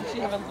much. Yeah. She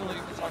have a little bit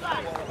of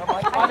time. I'm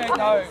like, I don't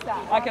know.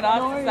 I can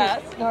ask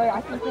that. No,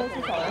 I think hers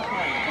is Irish.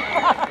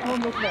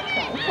 I'm looking at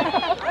that.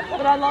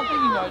 But I love that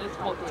you noticed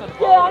what sort of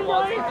Yeah, I it know.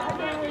 was. I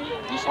know.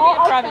 You should be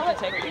a private You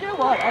detective. know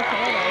what? I'll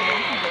tell her and then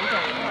she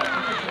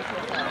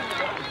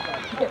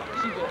will.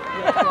 She will.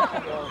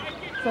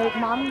 So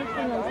mum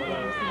literally knows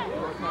every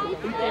single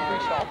person. In every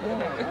shop.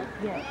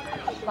 Yeah.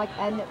 Like,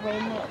 and when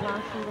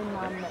last year when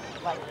mum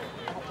like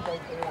had to go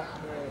through like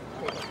her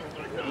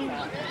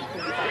treatment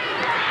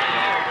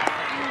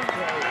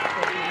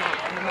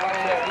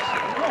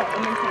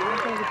and then she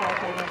also was like,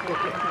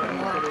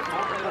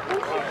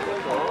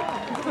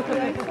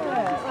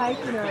 like,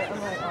 you know,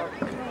 I'm like, oh.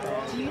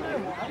 Do you know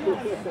what?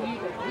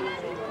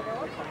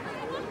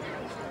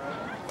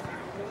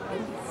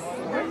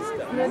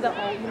 No, the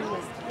old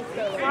list.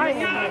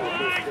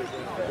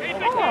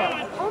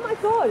 Oh my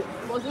god!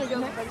 Wasn't it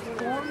going to be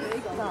storm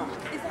stuff?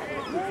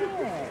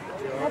 Yeah.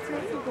 That's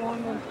meant to go on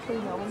to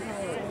no one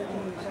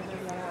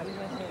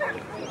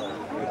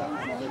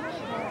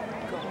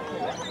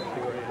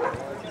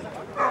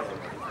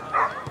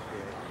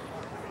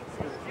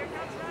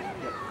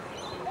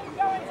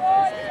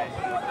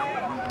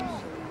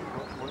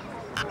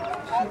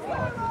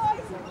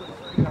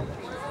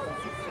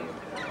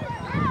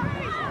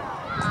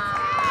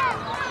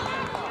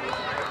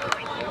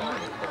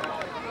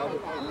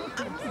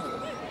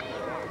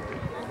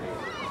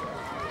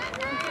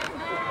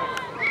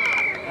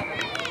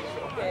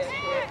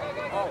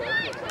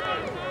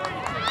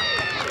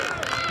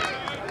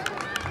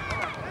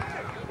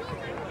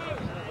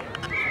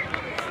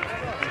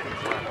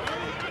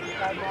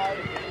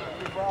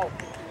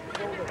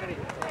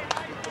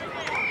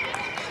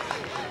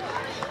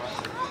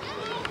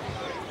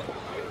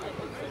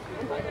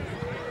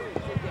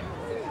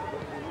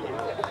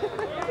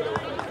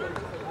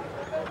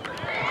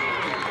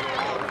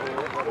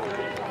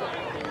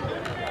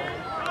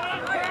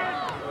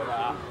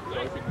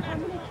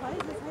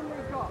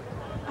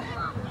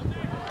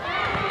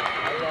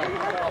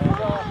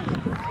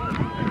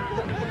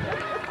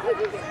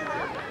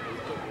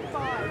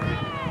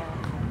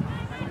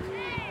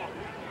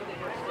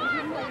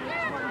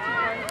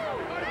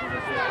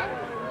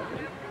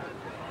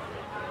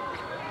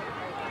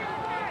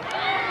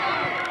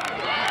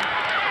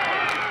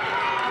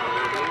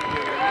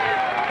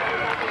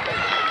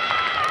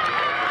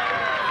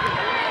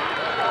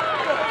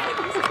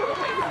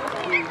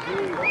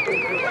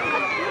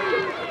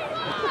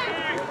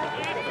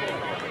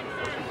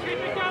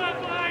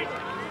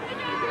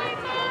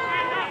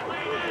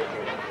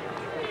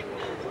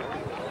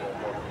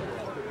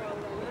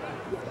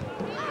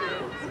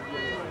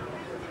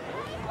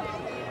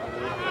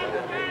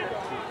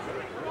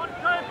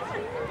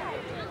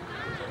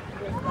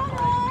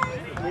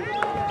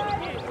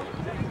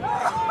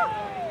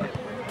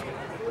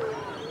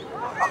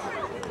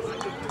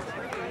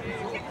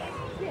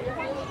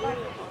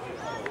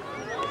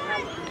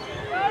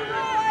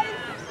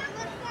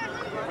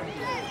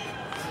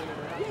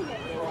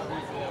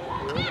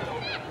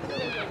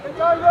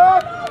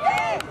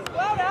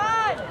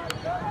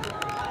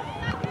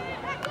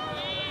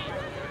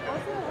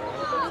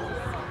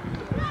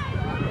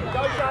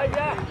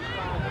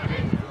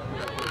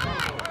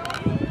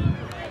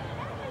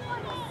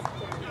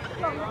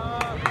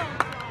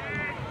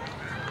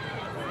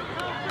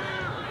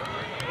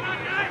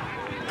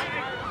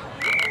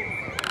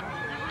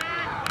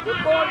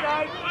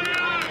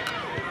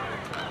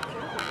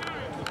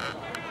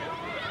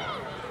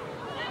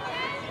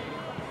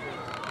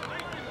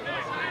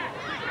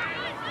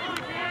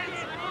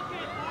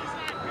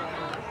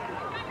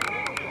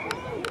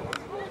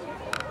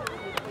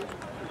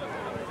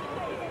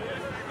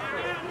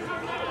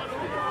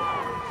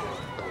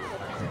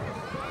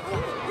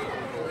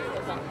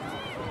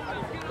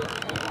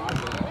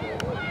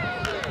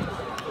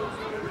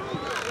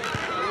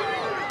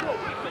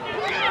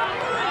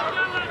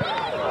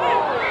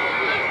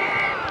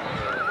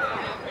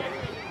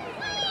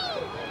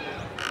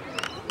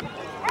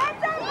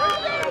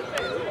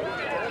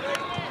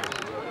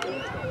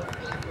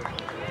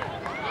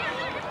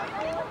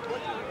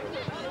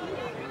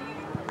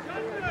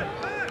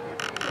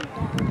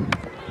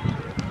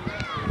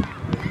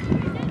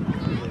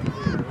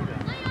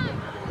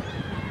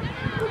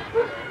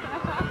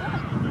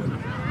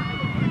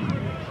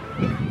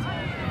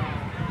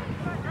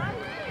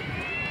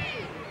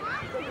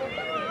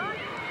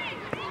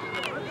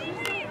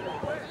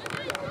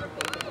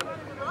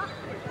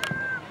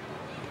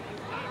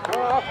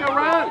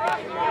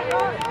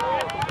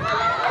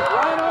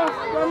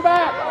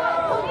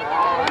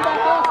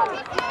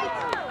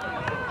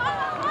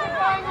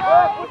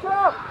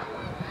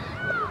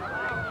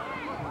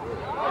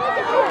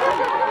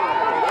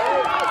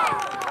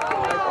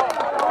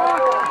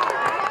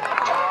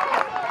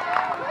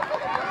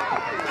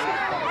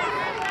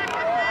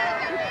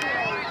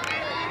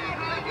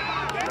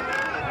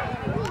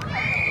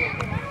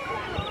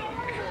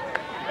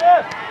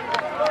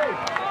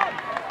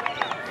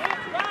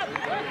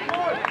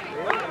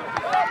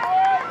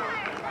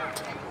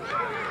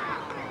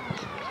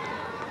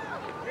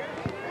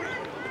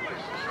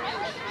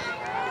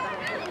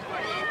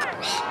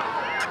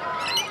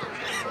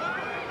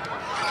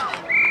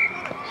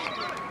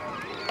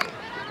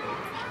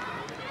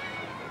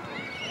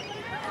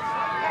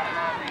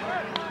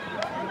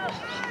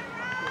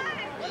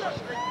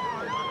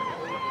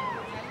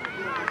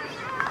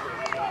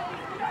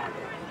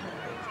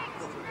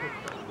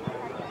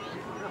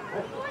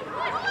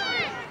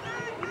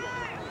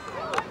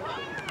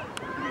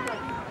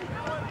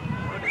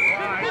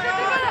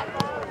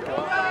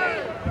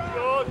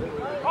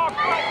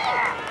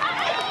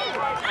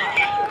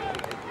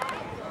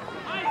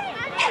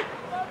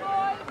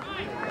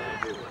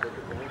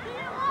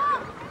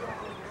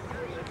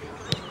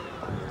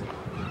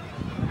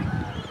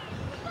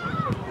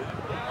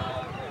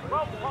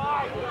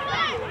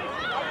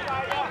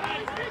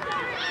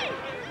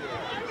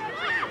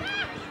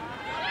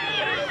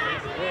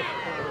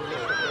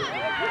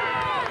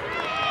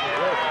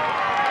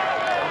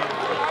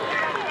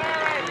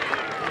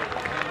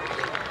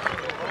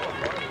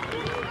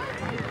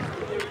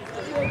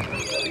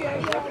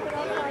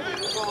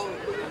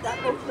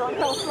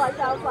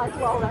I was like,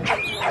 well, that's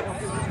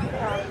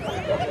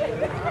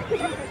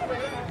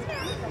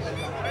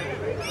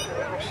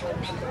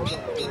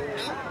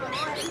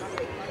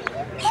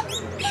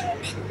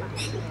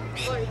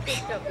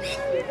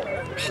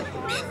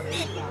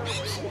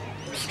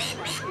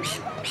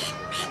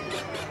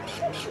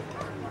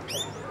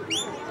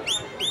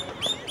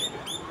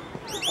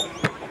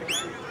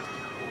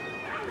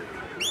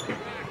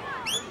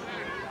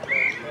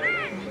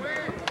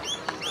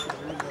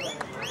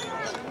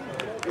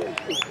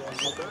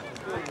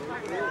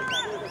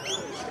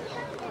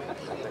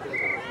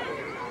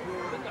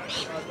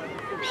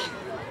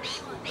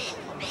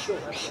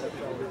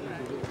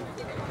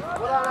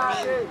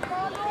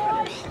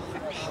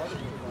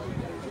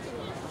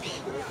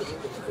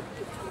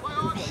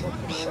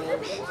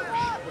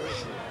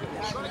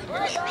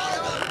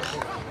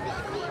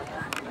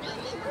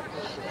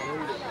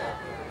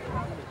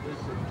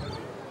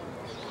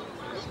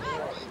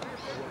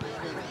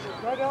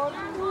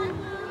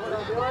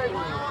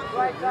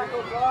Great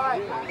tackle,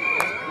 Brian.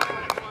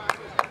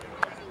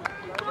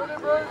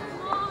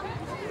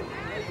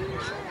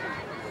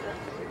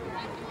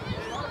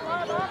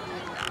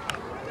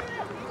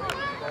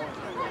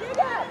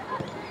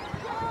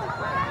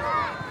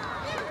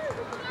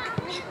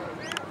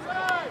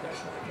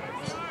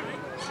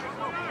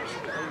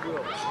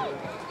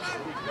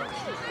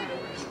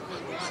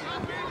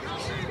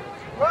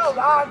 Well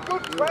done,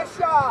 good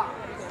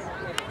pressure.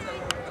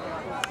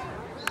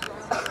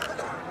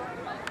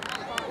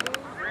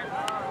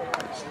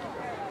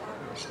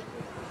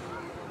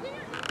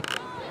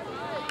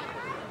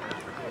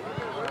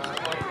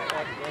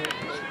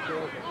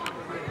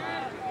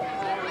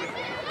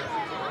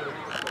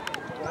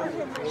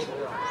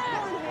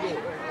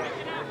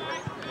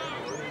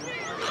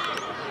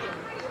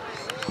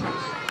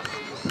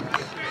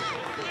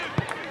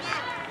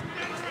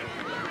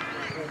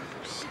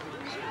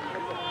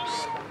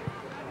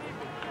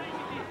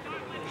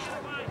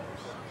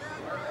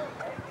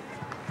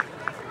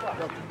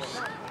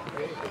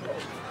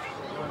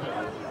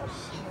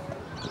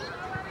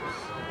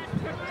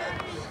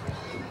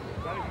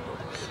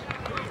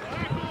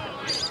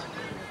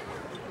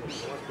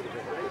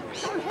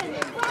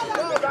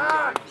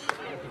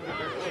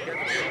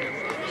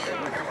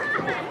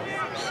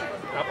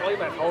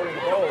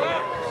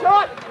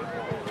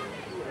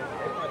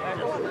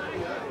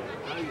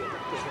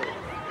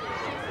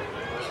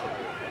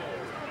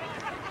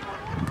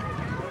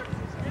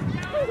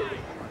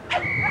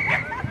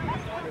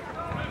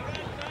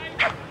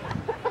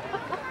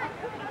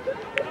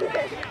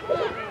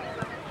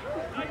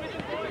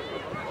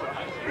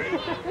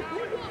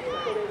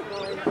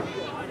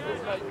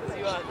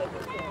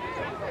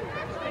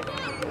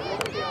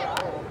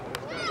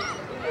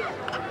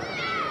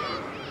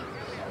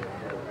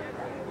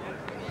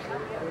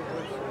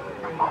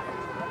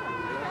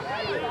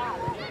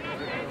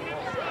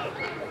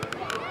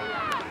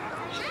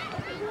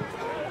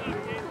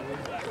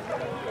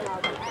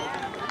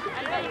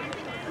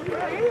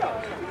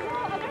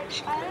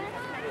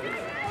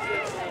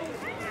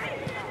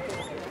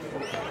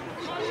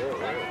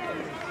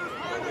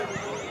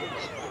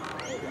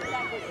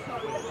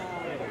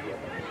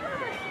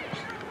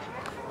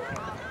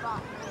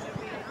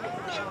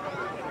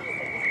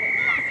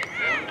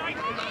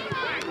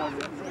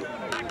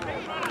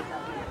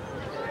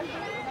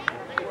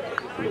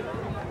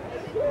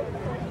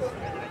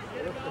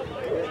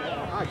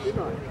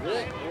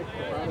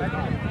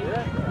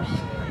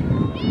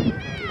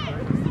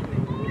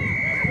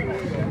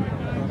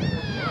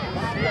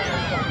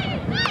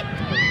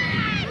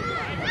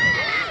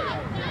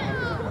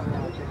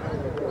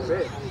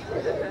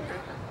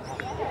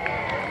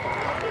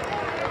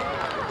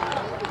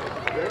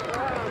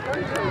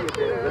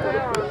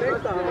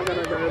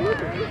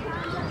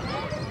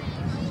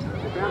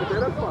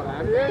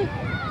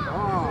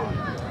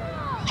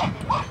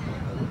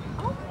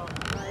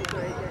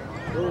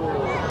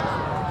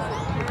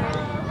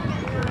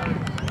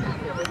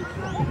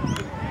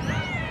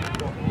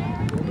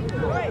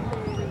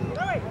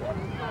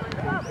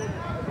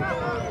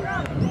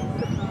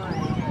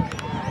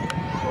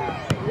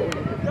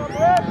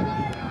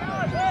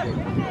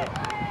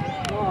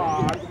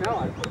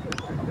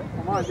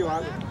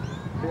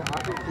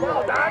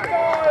 Well done,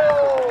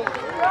 Doyle!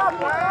 Good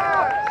man!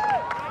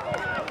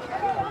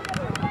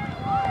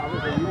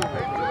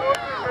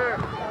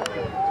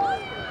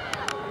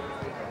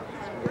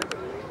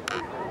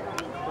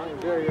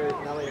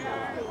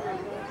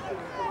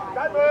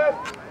 Go, Bert!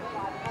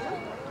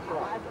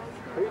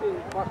 Who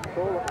didn't fuck the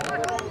ball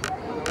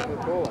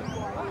at Go,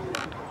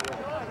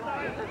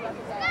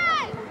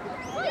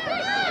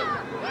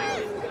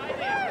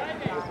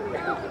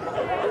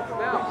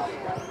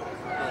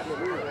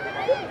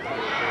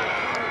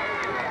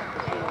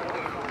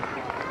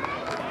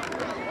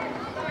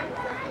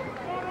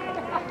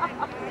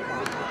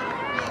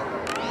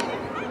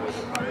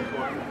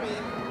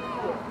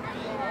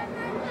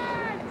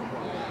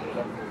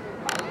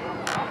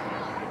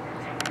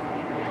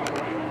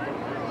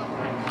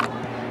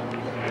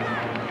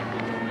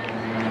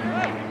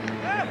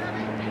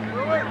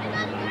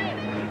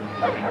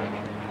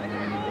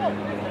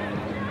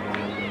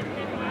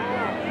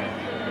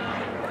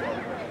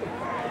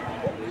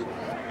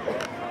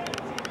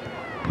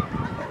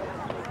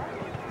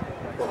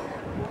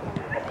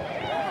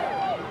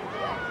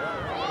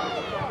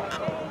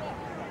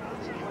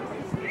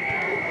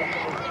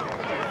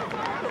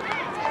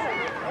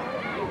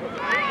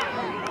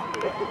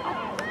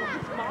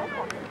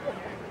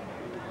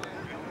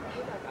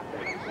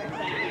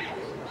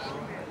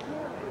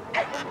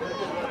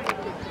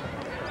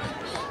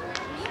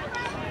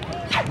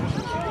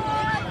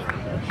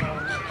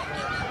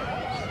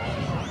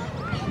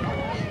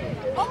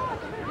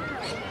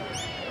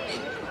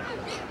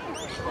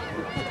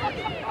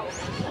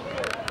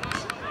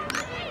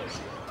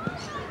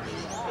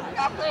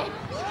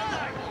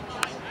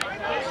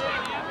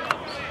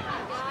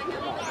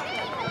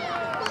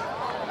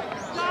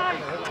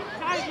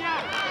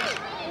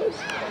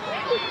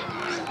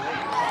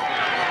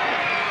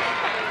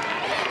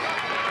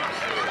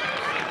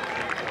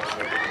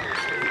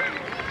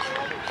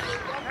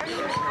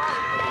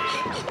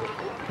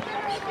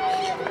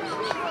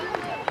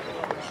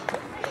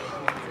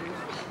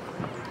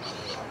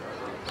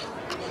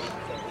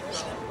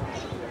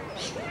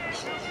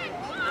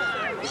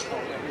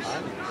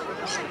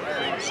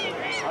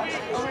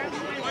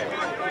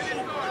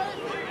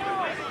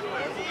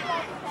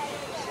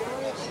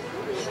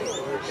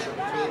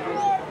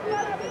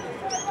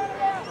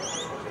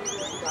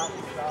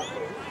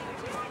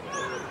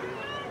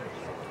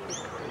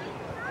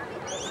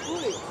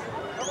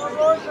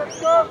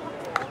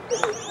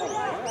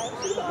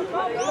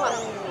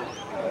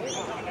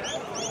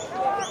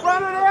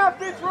 Run it out,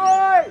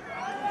 Fitzroy!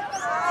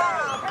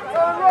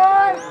 Run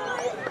right!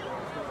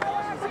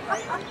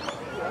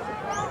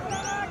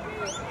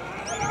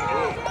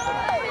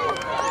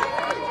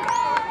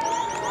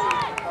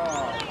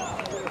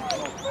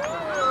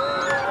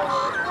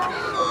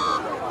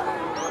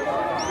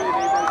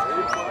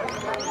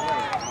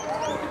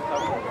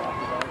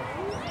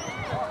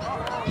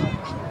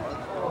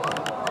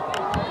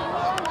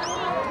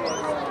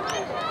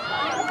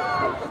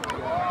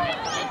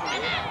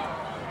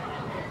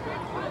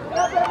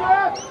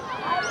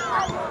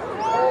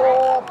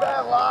 Oh,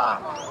 Bella!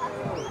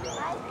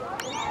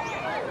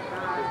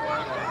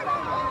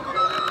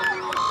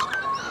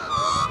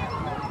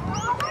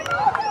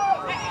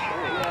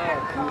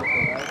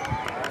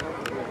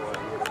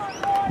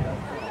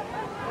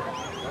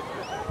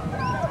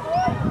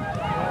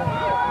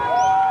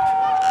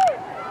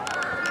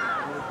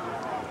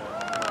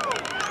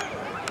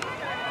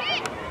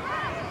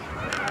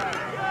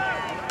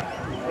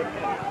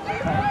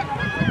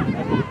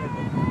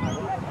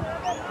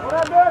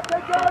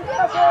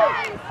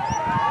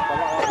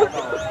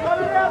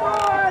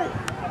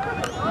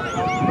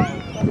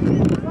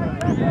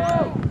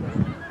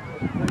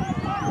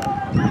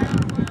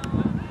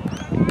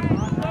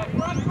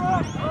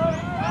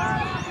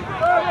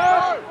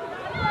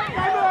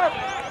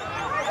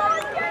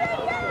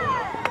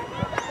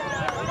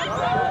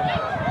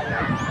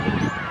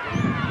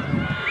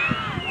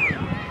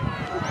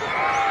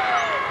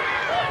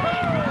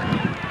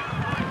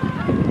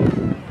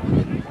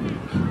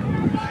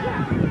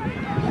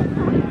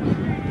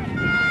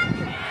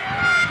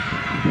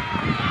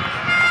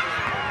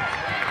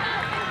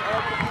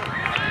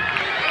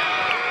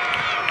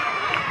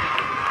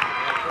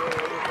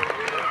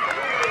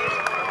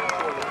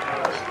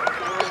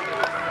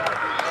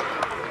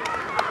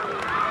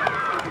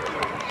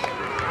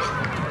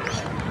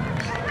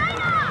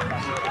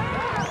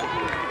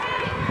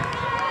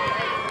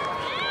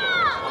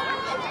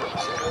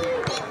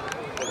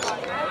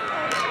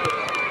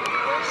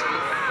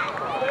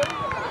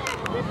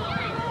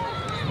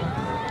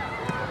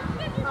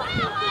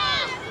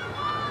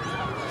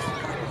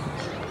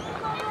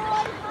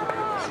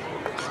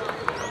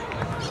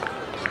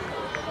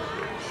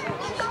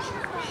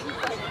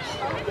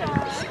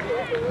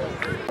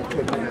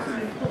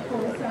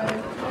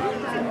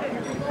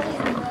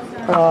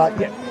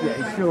 Yeah,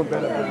 he's feeling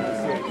better.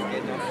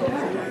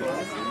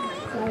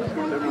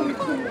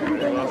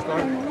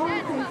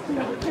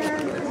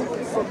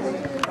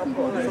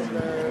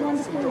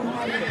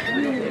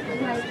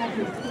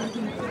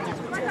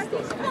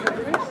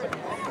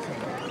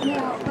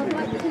 Now, I'd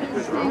like to thank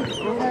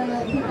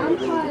the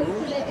umpires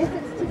for their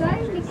efforts today.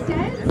 Nick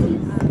Stans.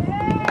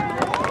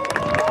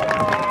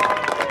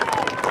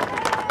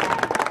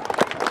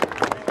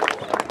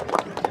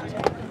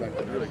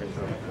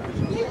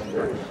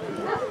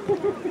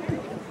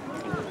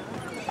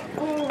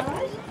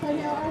 Alright, so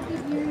now I'll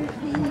give you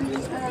the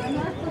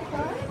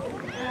microphone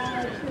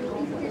to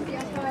introduce the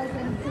umpires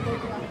and to the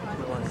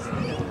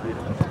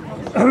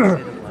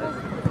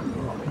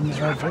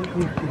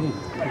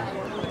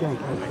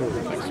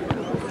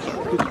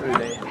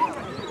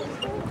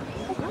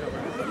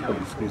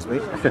Excuse me.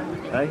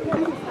 Hey.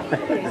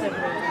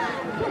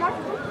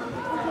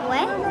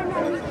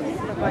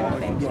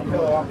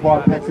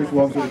 Umpire Patrick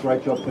Wong did a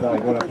great job today.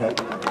 Well done, Pat.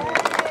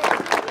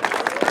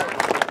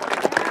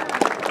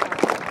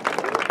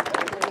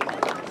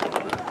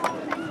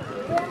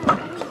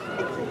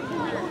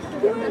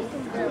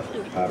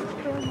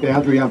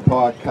 Boundary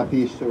umpire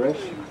Kathy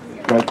Suresh,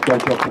 great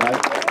job today.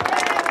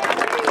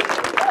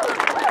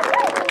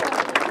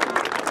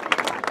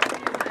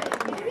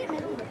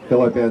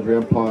 Fellow boundary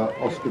umpire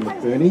Oscar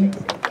McBurney.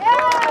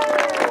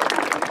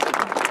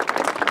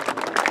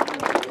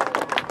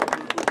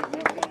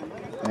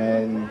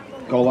 And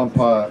goal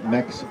umpire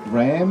Max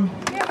Ram.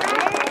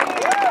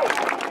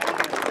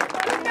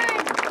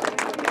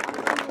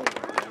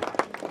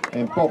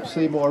 And Bob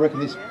Seymour, I reckon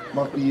this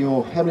might be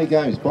your, how many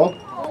games, Bob?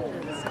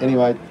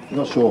 Anyway,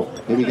 not sure.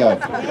 Here we go.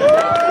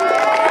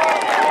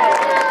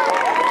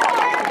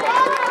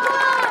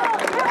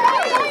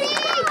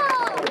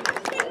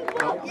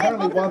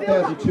 currently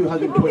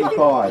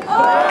 1,225.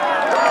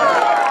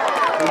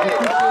 He's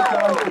officially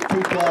going for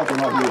 2,000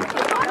 right here.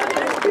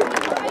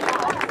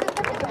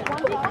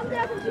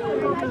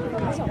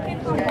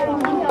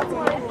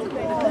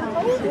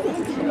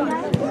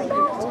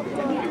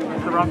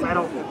 The rock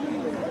medal.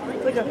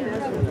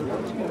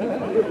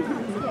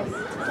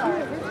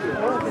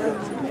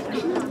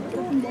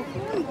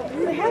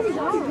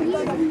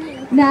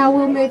 Now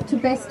we'll move to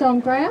best on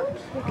ground.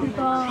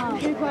 I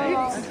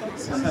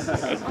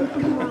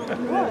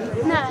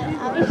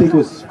think it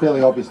was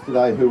fairly obvious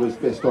today who was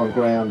best on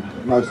ground.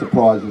 No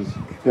surprises.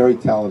 Very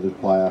talented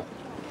player.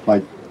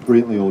 Played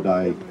brilliantly all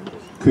day.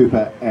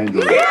 Cooper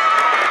Andrew.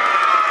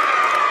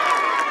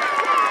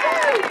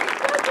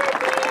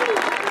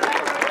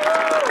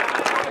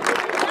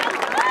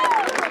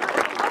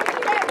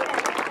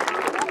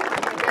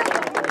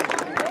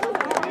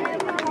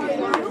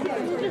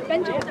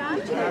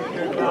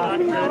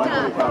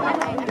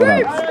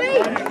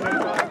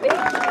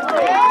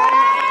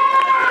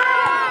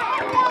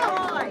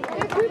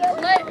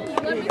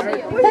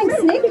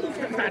 Thanks, Nick.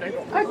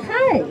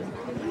 Okay,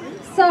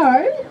 so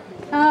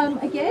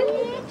again,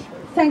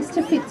 thanks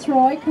to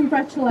Fitzroy.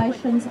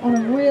 Congratulations on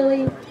a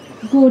really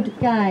good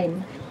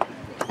game.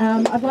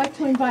 I'd like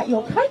to invite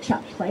your coach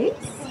up, please.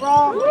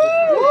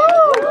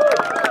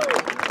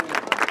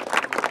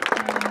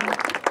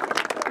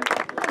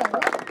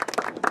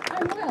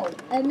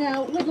 And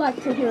now we'd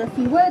like to hear a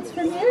few words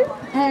from you,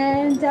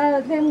 and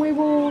then we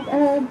will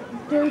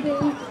do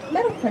the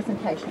medal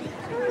presentation.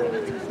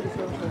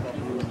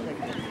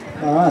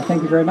 All right,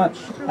 thank you very much.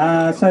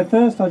 So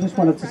first I just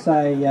wanted to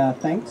say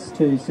thanks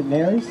to St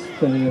Mary's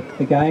for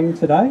the game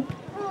today,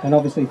 and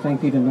obviously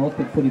thank you to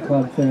Northcote Footy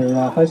Club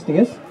for hosting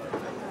us.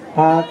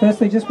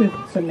 Firstly, just with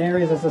St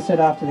Mary's, as I said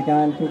after the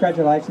game,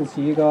 congratulations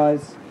to you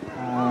guys.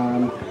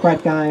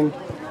 Great game.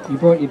 You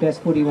brought your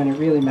best footy when it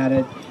really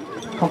mattered.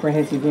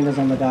 Comprehensive winners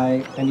on the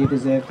day, and you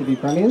deserve to be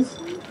premiers.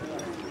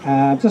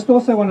 Just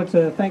also wanted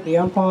to thank the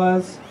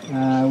umpires.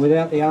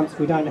 Without the umps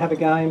we don't have a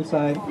game,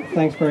 so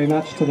thanks very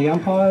much to the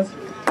umpires.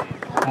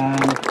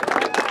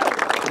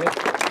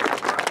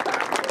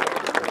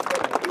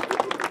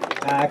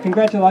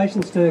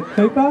 Congratulations to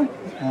Cooper.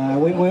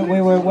 We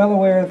were well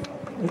aware of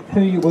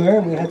who you were,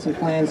 and we had some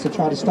plans to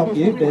try to stop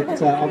you,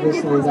 but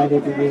obviously they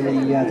didn't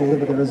really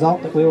deliver the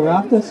result that we were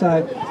after.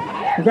 So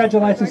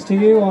congratulations to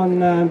you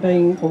on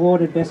being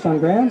awarded Best on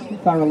Ground,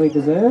 thoroughly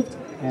deserved.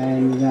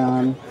 And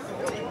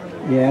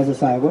yeah, as I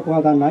say,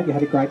 well done, mate. You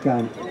had a great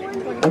game.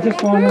 And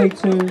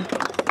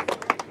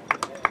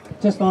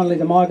just finally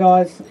to my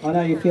guys, I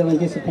know you're feeling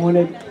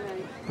disappointed,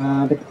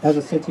 but as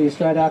I said to you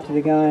straight after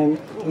the game,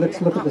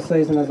 let's look at the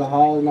season as a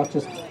whole, not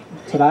just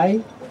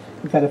today.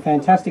 We've had a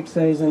fantastic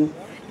season.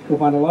 We've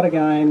won a lot of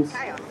games,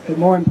 but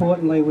more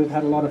importantly, we've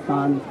had a lot of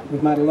fun.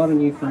 We've made a lot of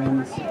new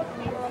friends,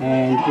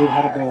 and we've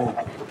had a ball.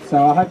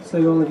 So I hope to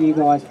see all of you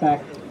guys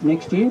back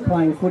next year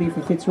playing footy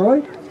for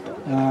Fitzroy,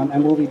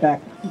 and we'll be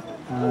back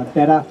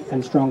better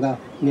and stronger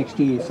next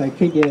year. So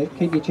keep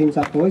your chins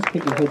up, boys.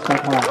 Keep your heads up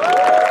high.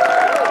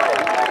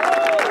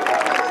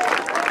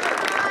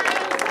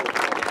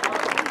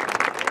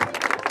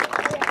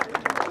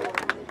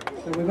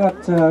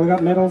 So we've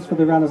got medals for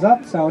the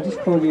runners-up. So I'll just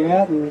call you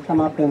out and come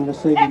up and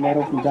receive your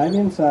medal from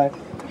Damien. So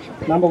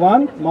number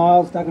 1,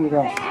 Miles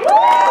Duggan-Gross.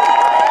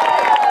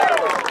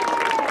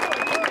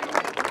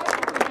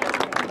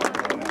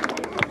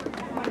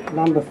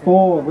 Number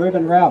 4,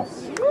 Ruben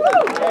Rouse.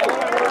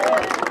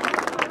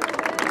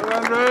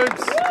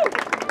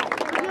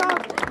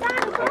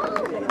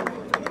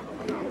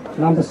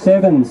 Number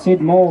 7,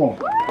 Sid Moore.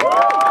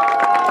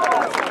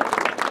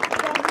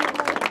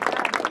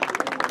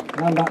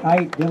 Number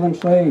 8, Dylan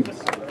Schleves.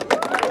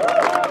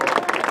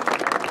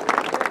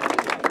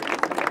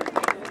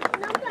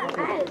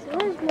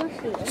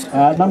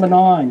 Number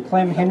 9,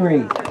 Clem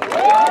Henry.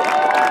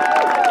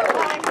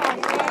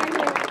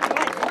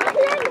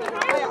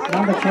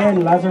 Number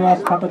 10,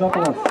 Lazarus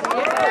Papadopoulos.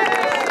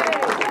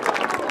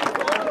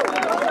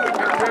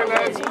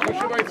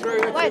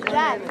 Where's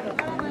Dad?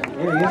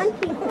 Here he is.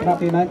 Come up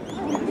here, mate.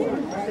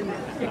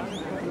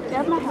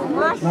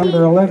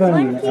 Number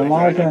 11,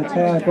 Elijah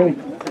Tower-Beek.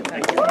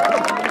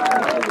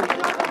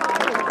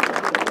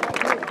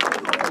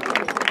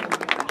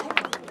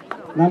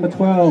 Number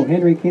 12,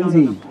 Henry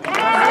Kinsey.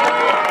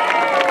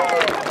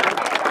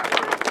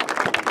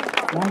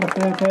 Number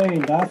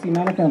 13, Darcy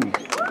Manacum.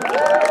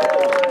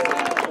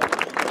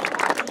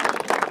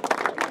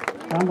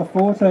 Number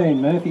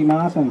 14, Murphy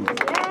Martin.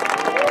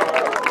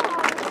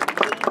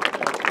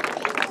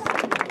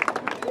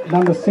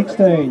 Number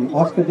 16,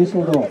 Oscar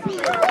Disseldorf.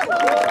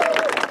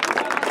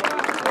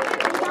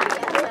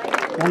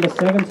 Number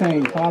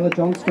 17, Tyler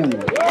Johnston.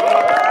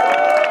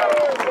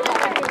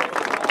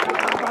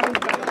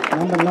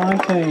 Number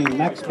 19,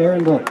 Max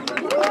Berenbrook.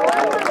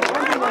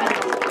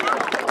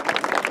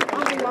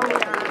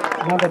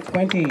 Number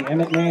 20,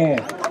 Emmett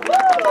Mayer.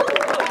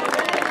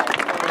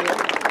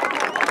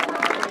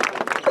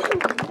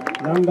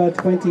 Number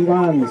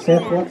 21,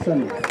 Seth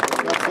Watson.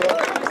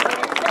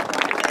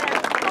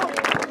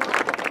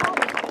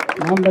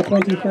 Number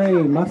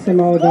 23,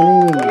 Massimo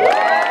Donini.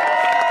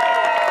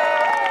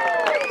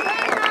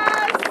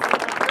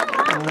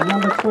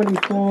 Number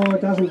 24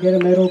 doesn't get a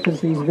medal because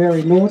he's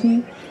very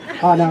naughty.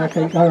 Oh no,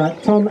 okay,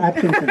 alright, Tom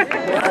Atkinson.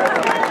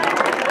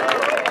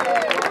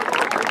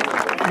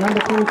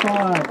 Number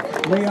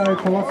 25, Leo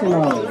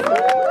Colosimo.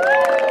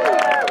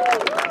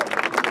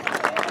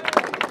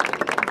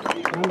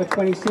 Number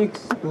 26,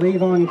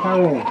 Levon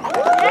Carroll.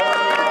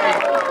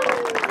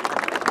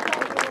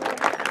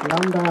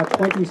 Number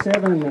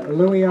 27,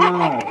 Louis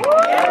Ahmad.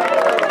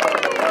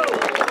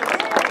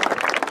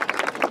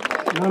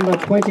 Number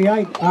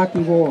 28, Archie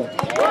Ward.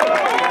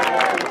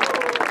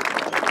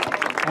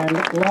 And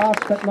last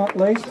but not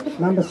least,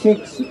 number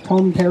 6,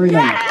 Tom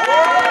Perryman.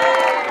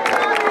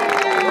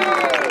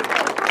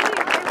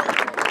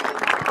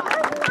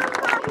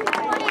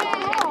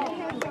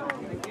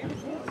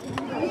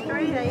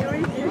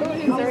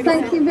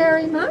 Thank you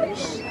very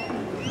much.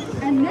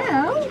 And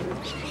now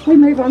we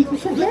move on to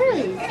St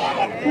Mary's.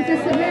 Would the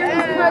St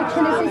Mary's coach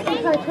and assistant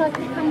coach like to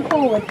come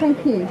forward?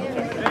 Thank you.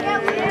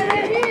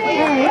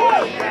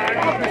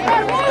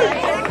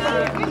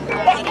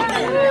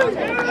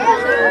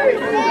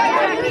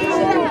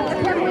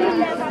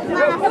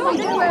 Can we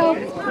do a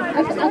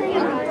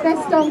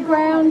best on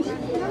ground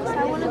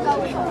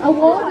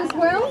award as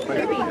well?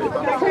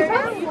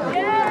 Cooper?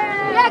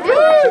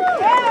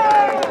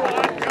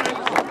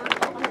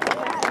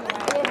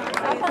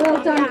 Well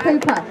done,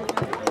 Cooper.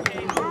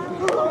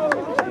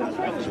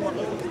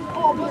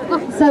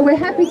 So we're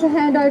happy to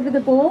hand over the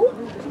ball.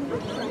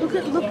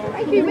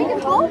 Thank you, we can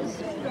hold.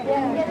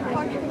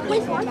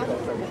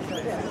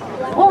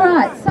 All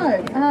right,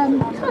 so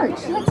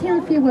Coach, let's hear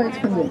a few words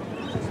from you.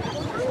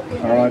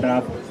 All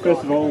right,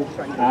 first of all,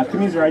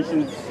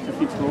 commiserations to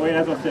Fitzroy.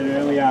 As I said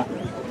earlier,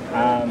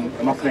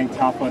 it must have been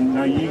tough. I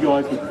know you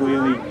guys were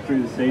clearly,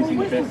 through the season,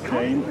 the best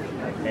team.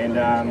 And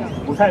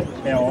we've had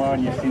our eye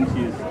on you since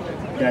you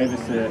gave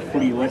us a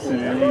footy lesson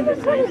early in the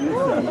season.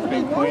 So we've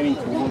been planning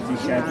towards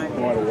this game for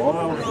quite a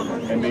while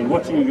and been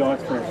watching you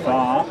guys from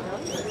afar.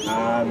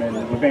 And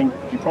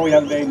you probably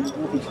haven't been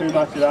looking too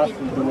much at us,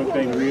 but we've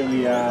been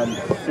really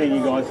seeing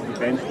you guys as the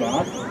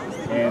benchmark.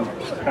 And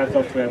hats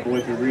off to our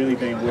boys who've really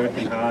been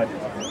working hard,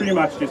 pretty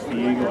much just for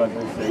you guys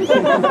all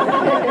season.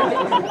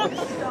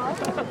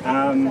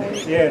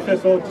 Yeah,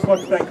 first of all, just like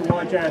to thank the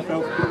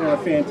YJFL for putting on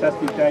a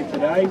fantastic day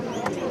today.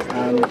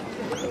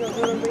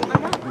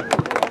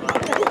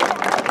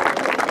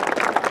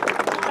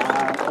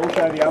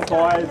 Also the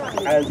umpires,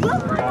 as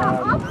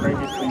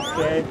previously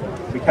said,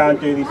 we can't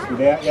do this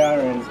without you,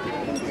 and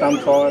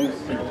sometimes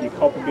you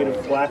cop a bit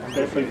of flack,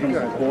 especially from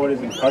supporters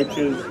and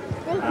coaches,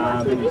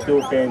 but you do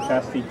a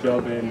fantastic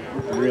job and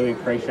I really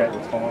appreciate the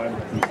time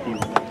you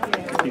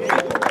give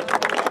support.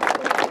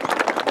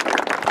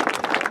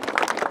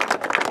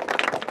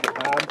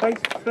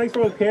 Thanks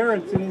for all the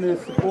parents and the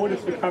supporters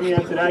for coming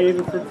out today,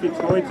 even from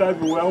Fitzroy. It's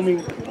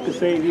overwhelming to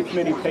see this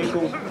many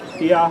people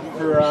here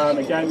for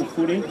a game of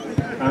footy.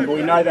 But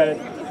we know that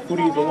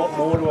footy is a lot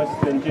more to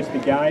us than just a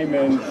game,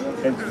 and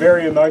it's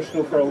very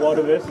emotional for a lot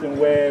of us, and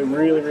we're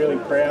really, really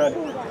proud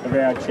of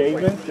our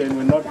achievements, and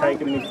we're not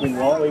taking this win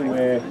lightly.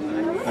 We're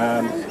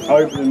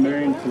over the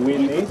moon to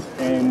win this,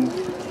 and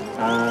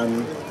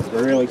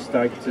we're really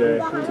stoked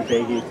to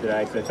be here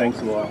today, so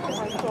thanks a lot.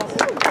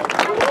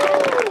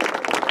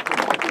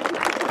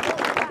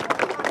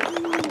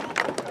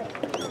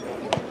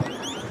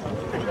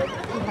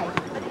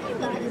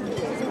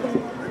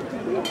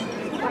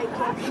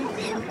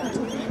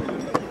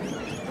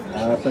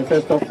 So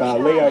first off,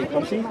 Leo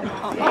Conti.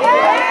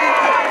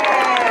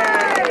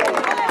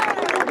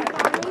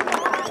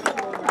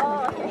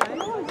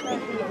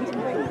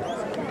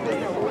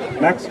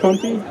 Max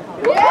Conti.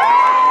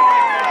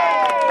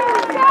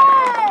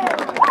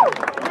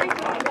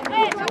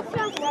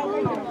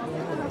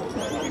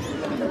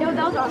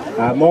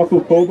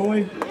 Michael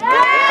Paulboy.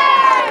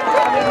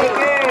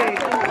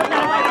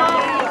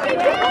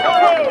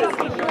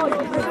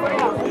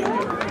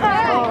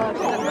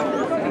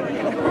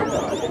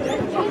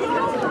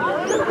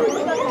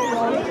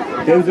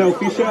 Denzel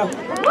Fisher.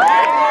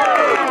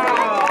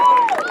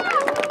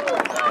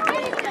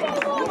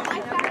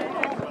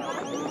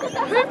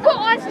 Who put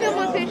ice cream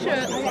on their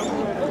shirt?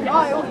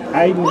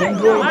 Hayden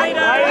Hensley.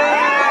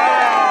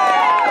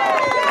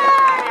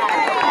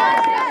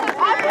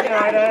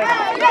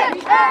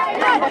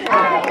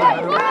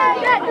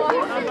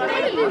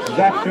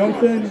 Zach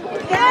Johnson.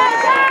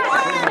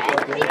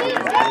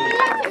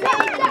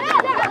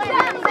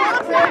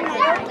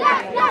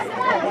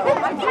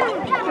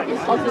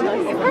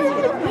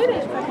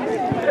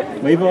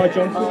 Levi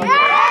Johnson.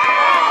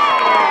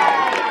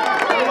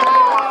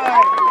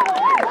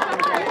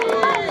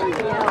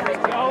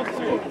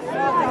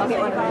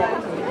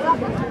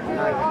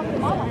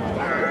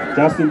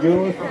 Justin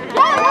Jules.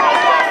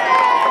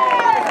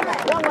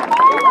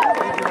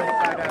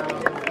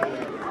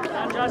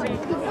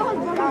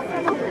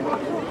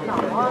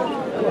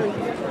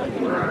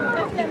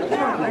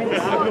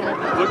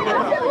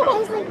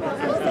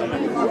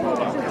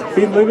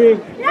 Finn Libby.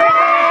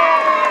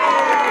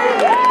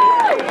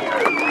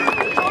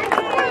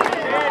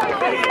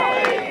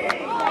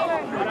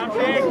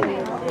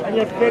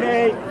 Just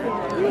Finney.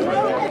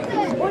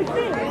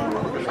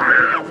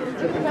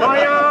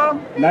 Fire.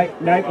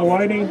 Nate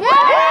Maloney.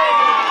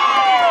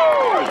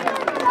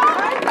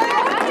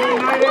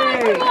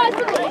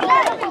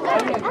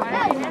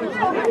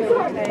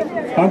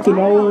 Hunter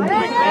Nolan.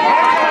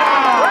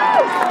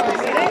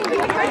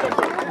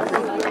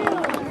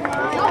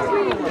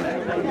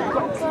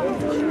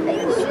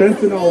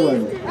 Spencer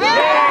Nolan.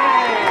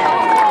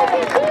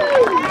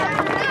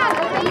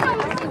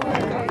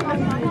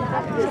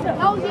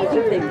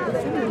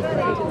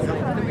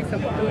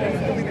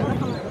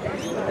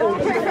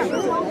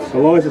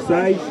 Eliza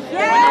Sage.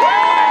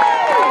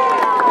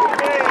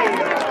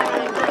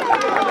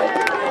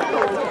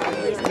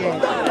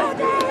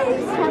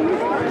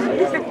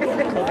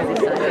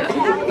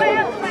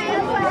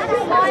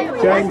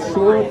 James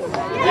Schwartz.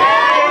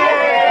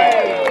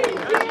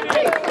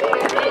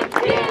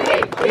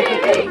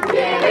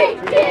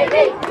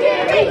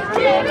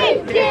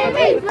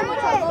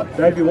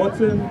 Davey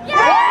Watson.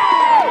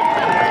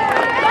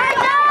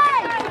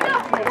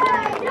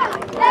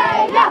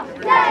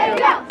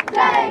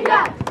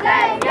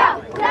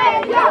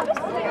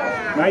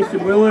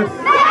 Mason Willis.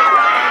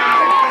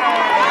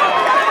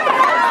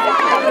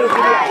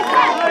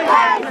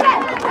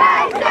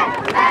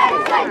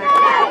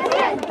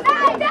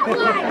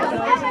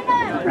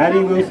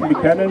 Addie Wilson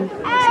Buchanan.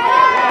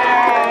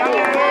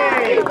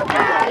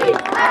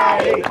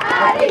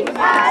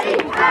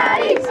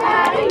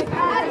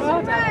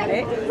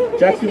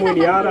 Jackson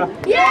Winiata.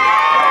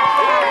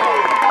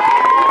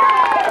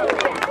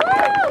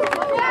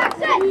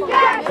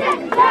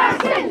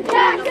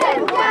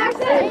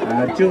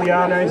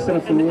 Giuliano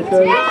Sanafilippo.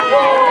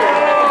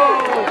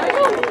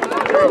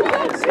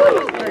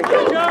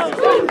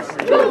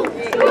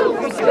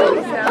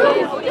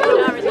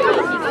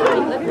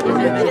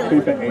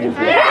 Cooper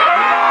Andrew.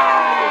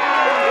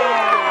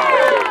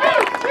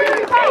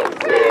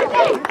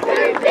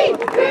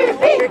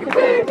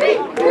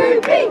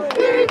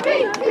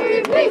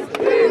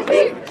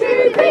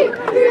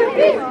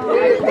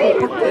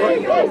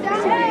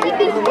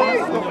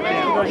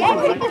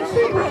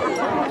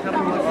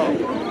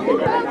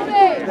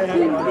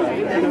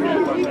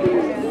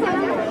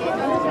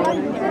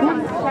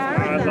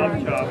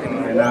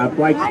 And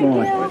Blake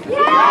Smythe.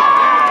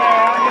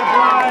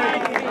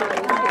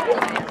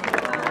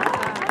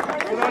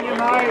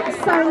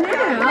 So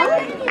now,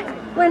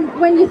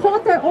 when you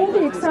thought that all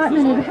the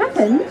excitement had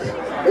happened,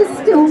 there's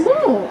still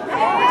more.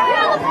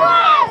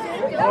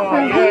 So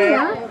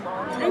here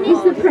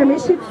is the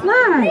Premiership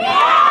flag.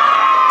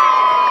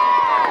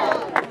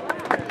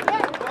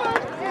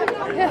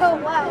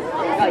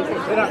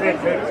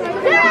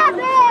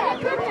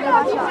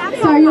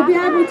 So you'll be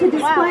able to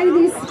display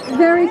this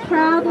very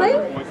proudly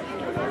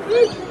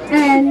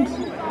and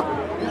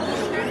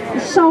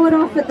show it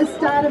off at the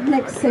start of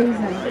next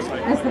season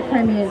as the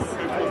Premiers.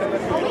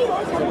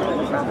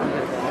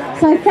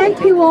 So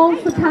thank you all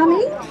for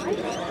coming,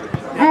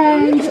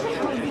 and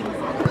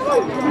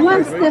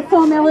once the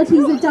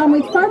formalities are done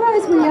with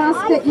photos, we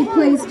ask that you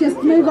please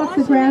just move off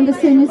the ground as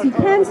soon as you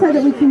can so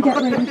that we can get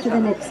ready for the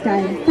next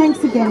game.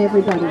 Thanks again,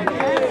 everybody.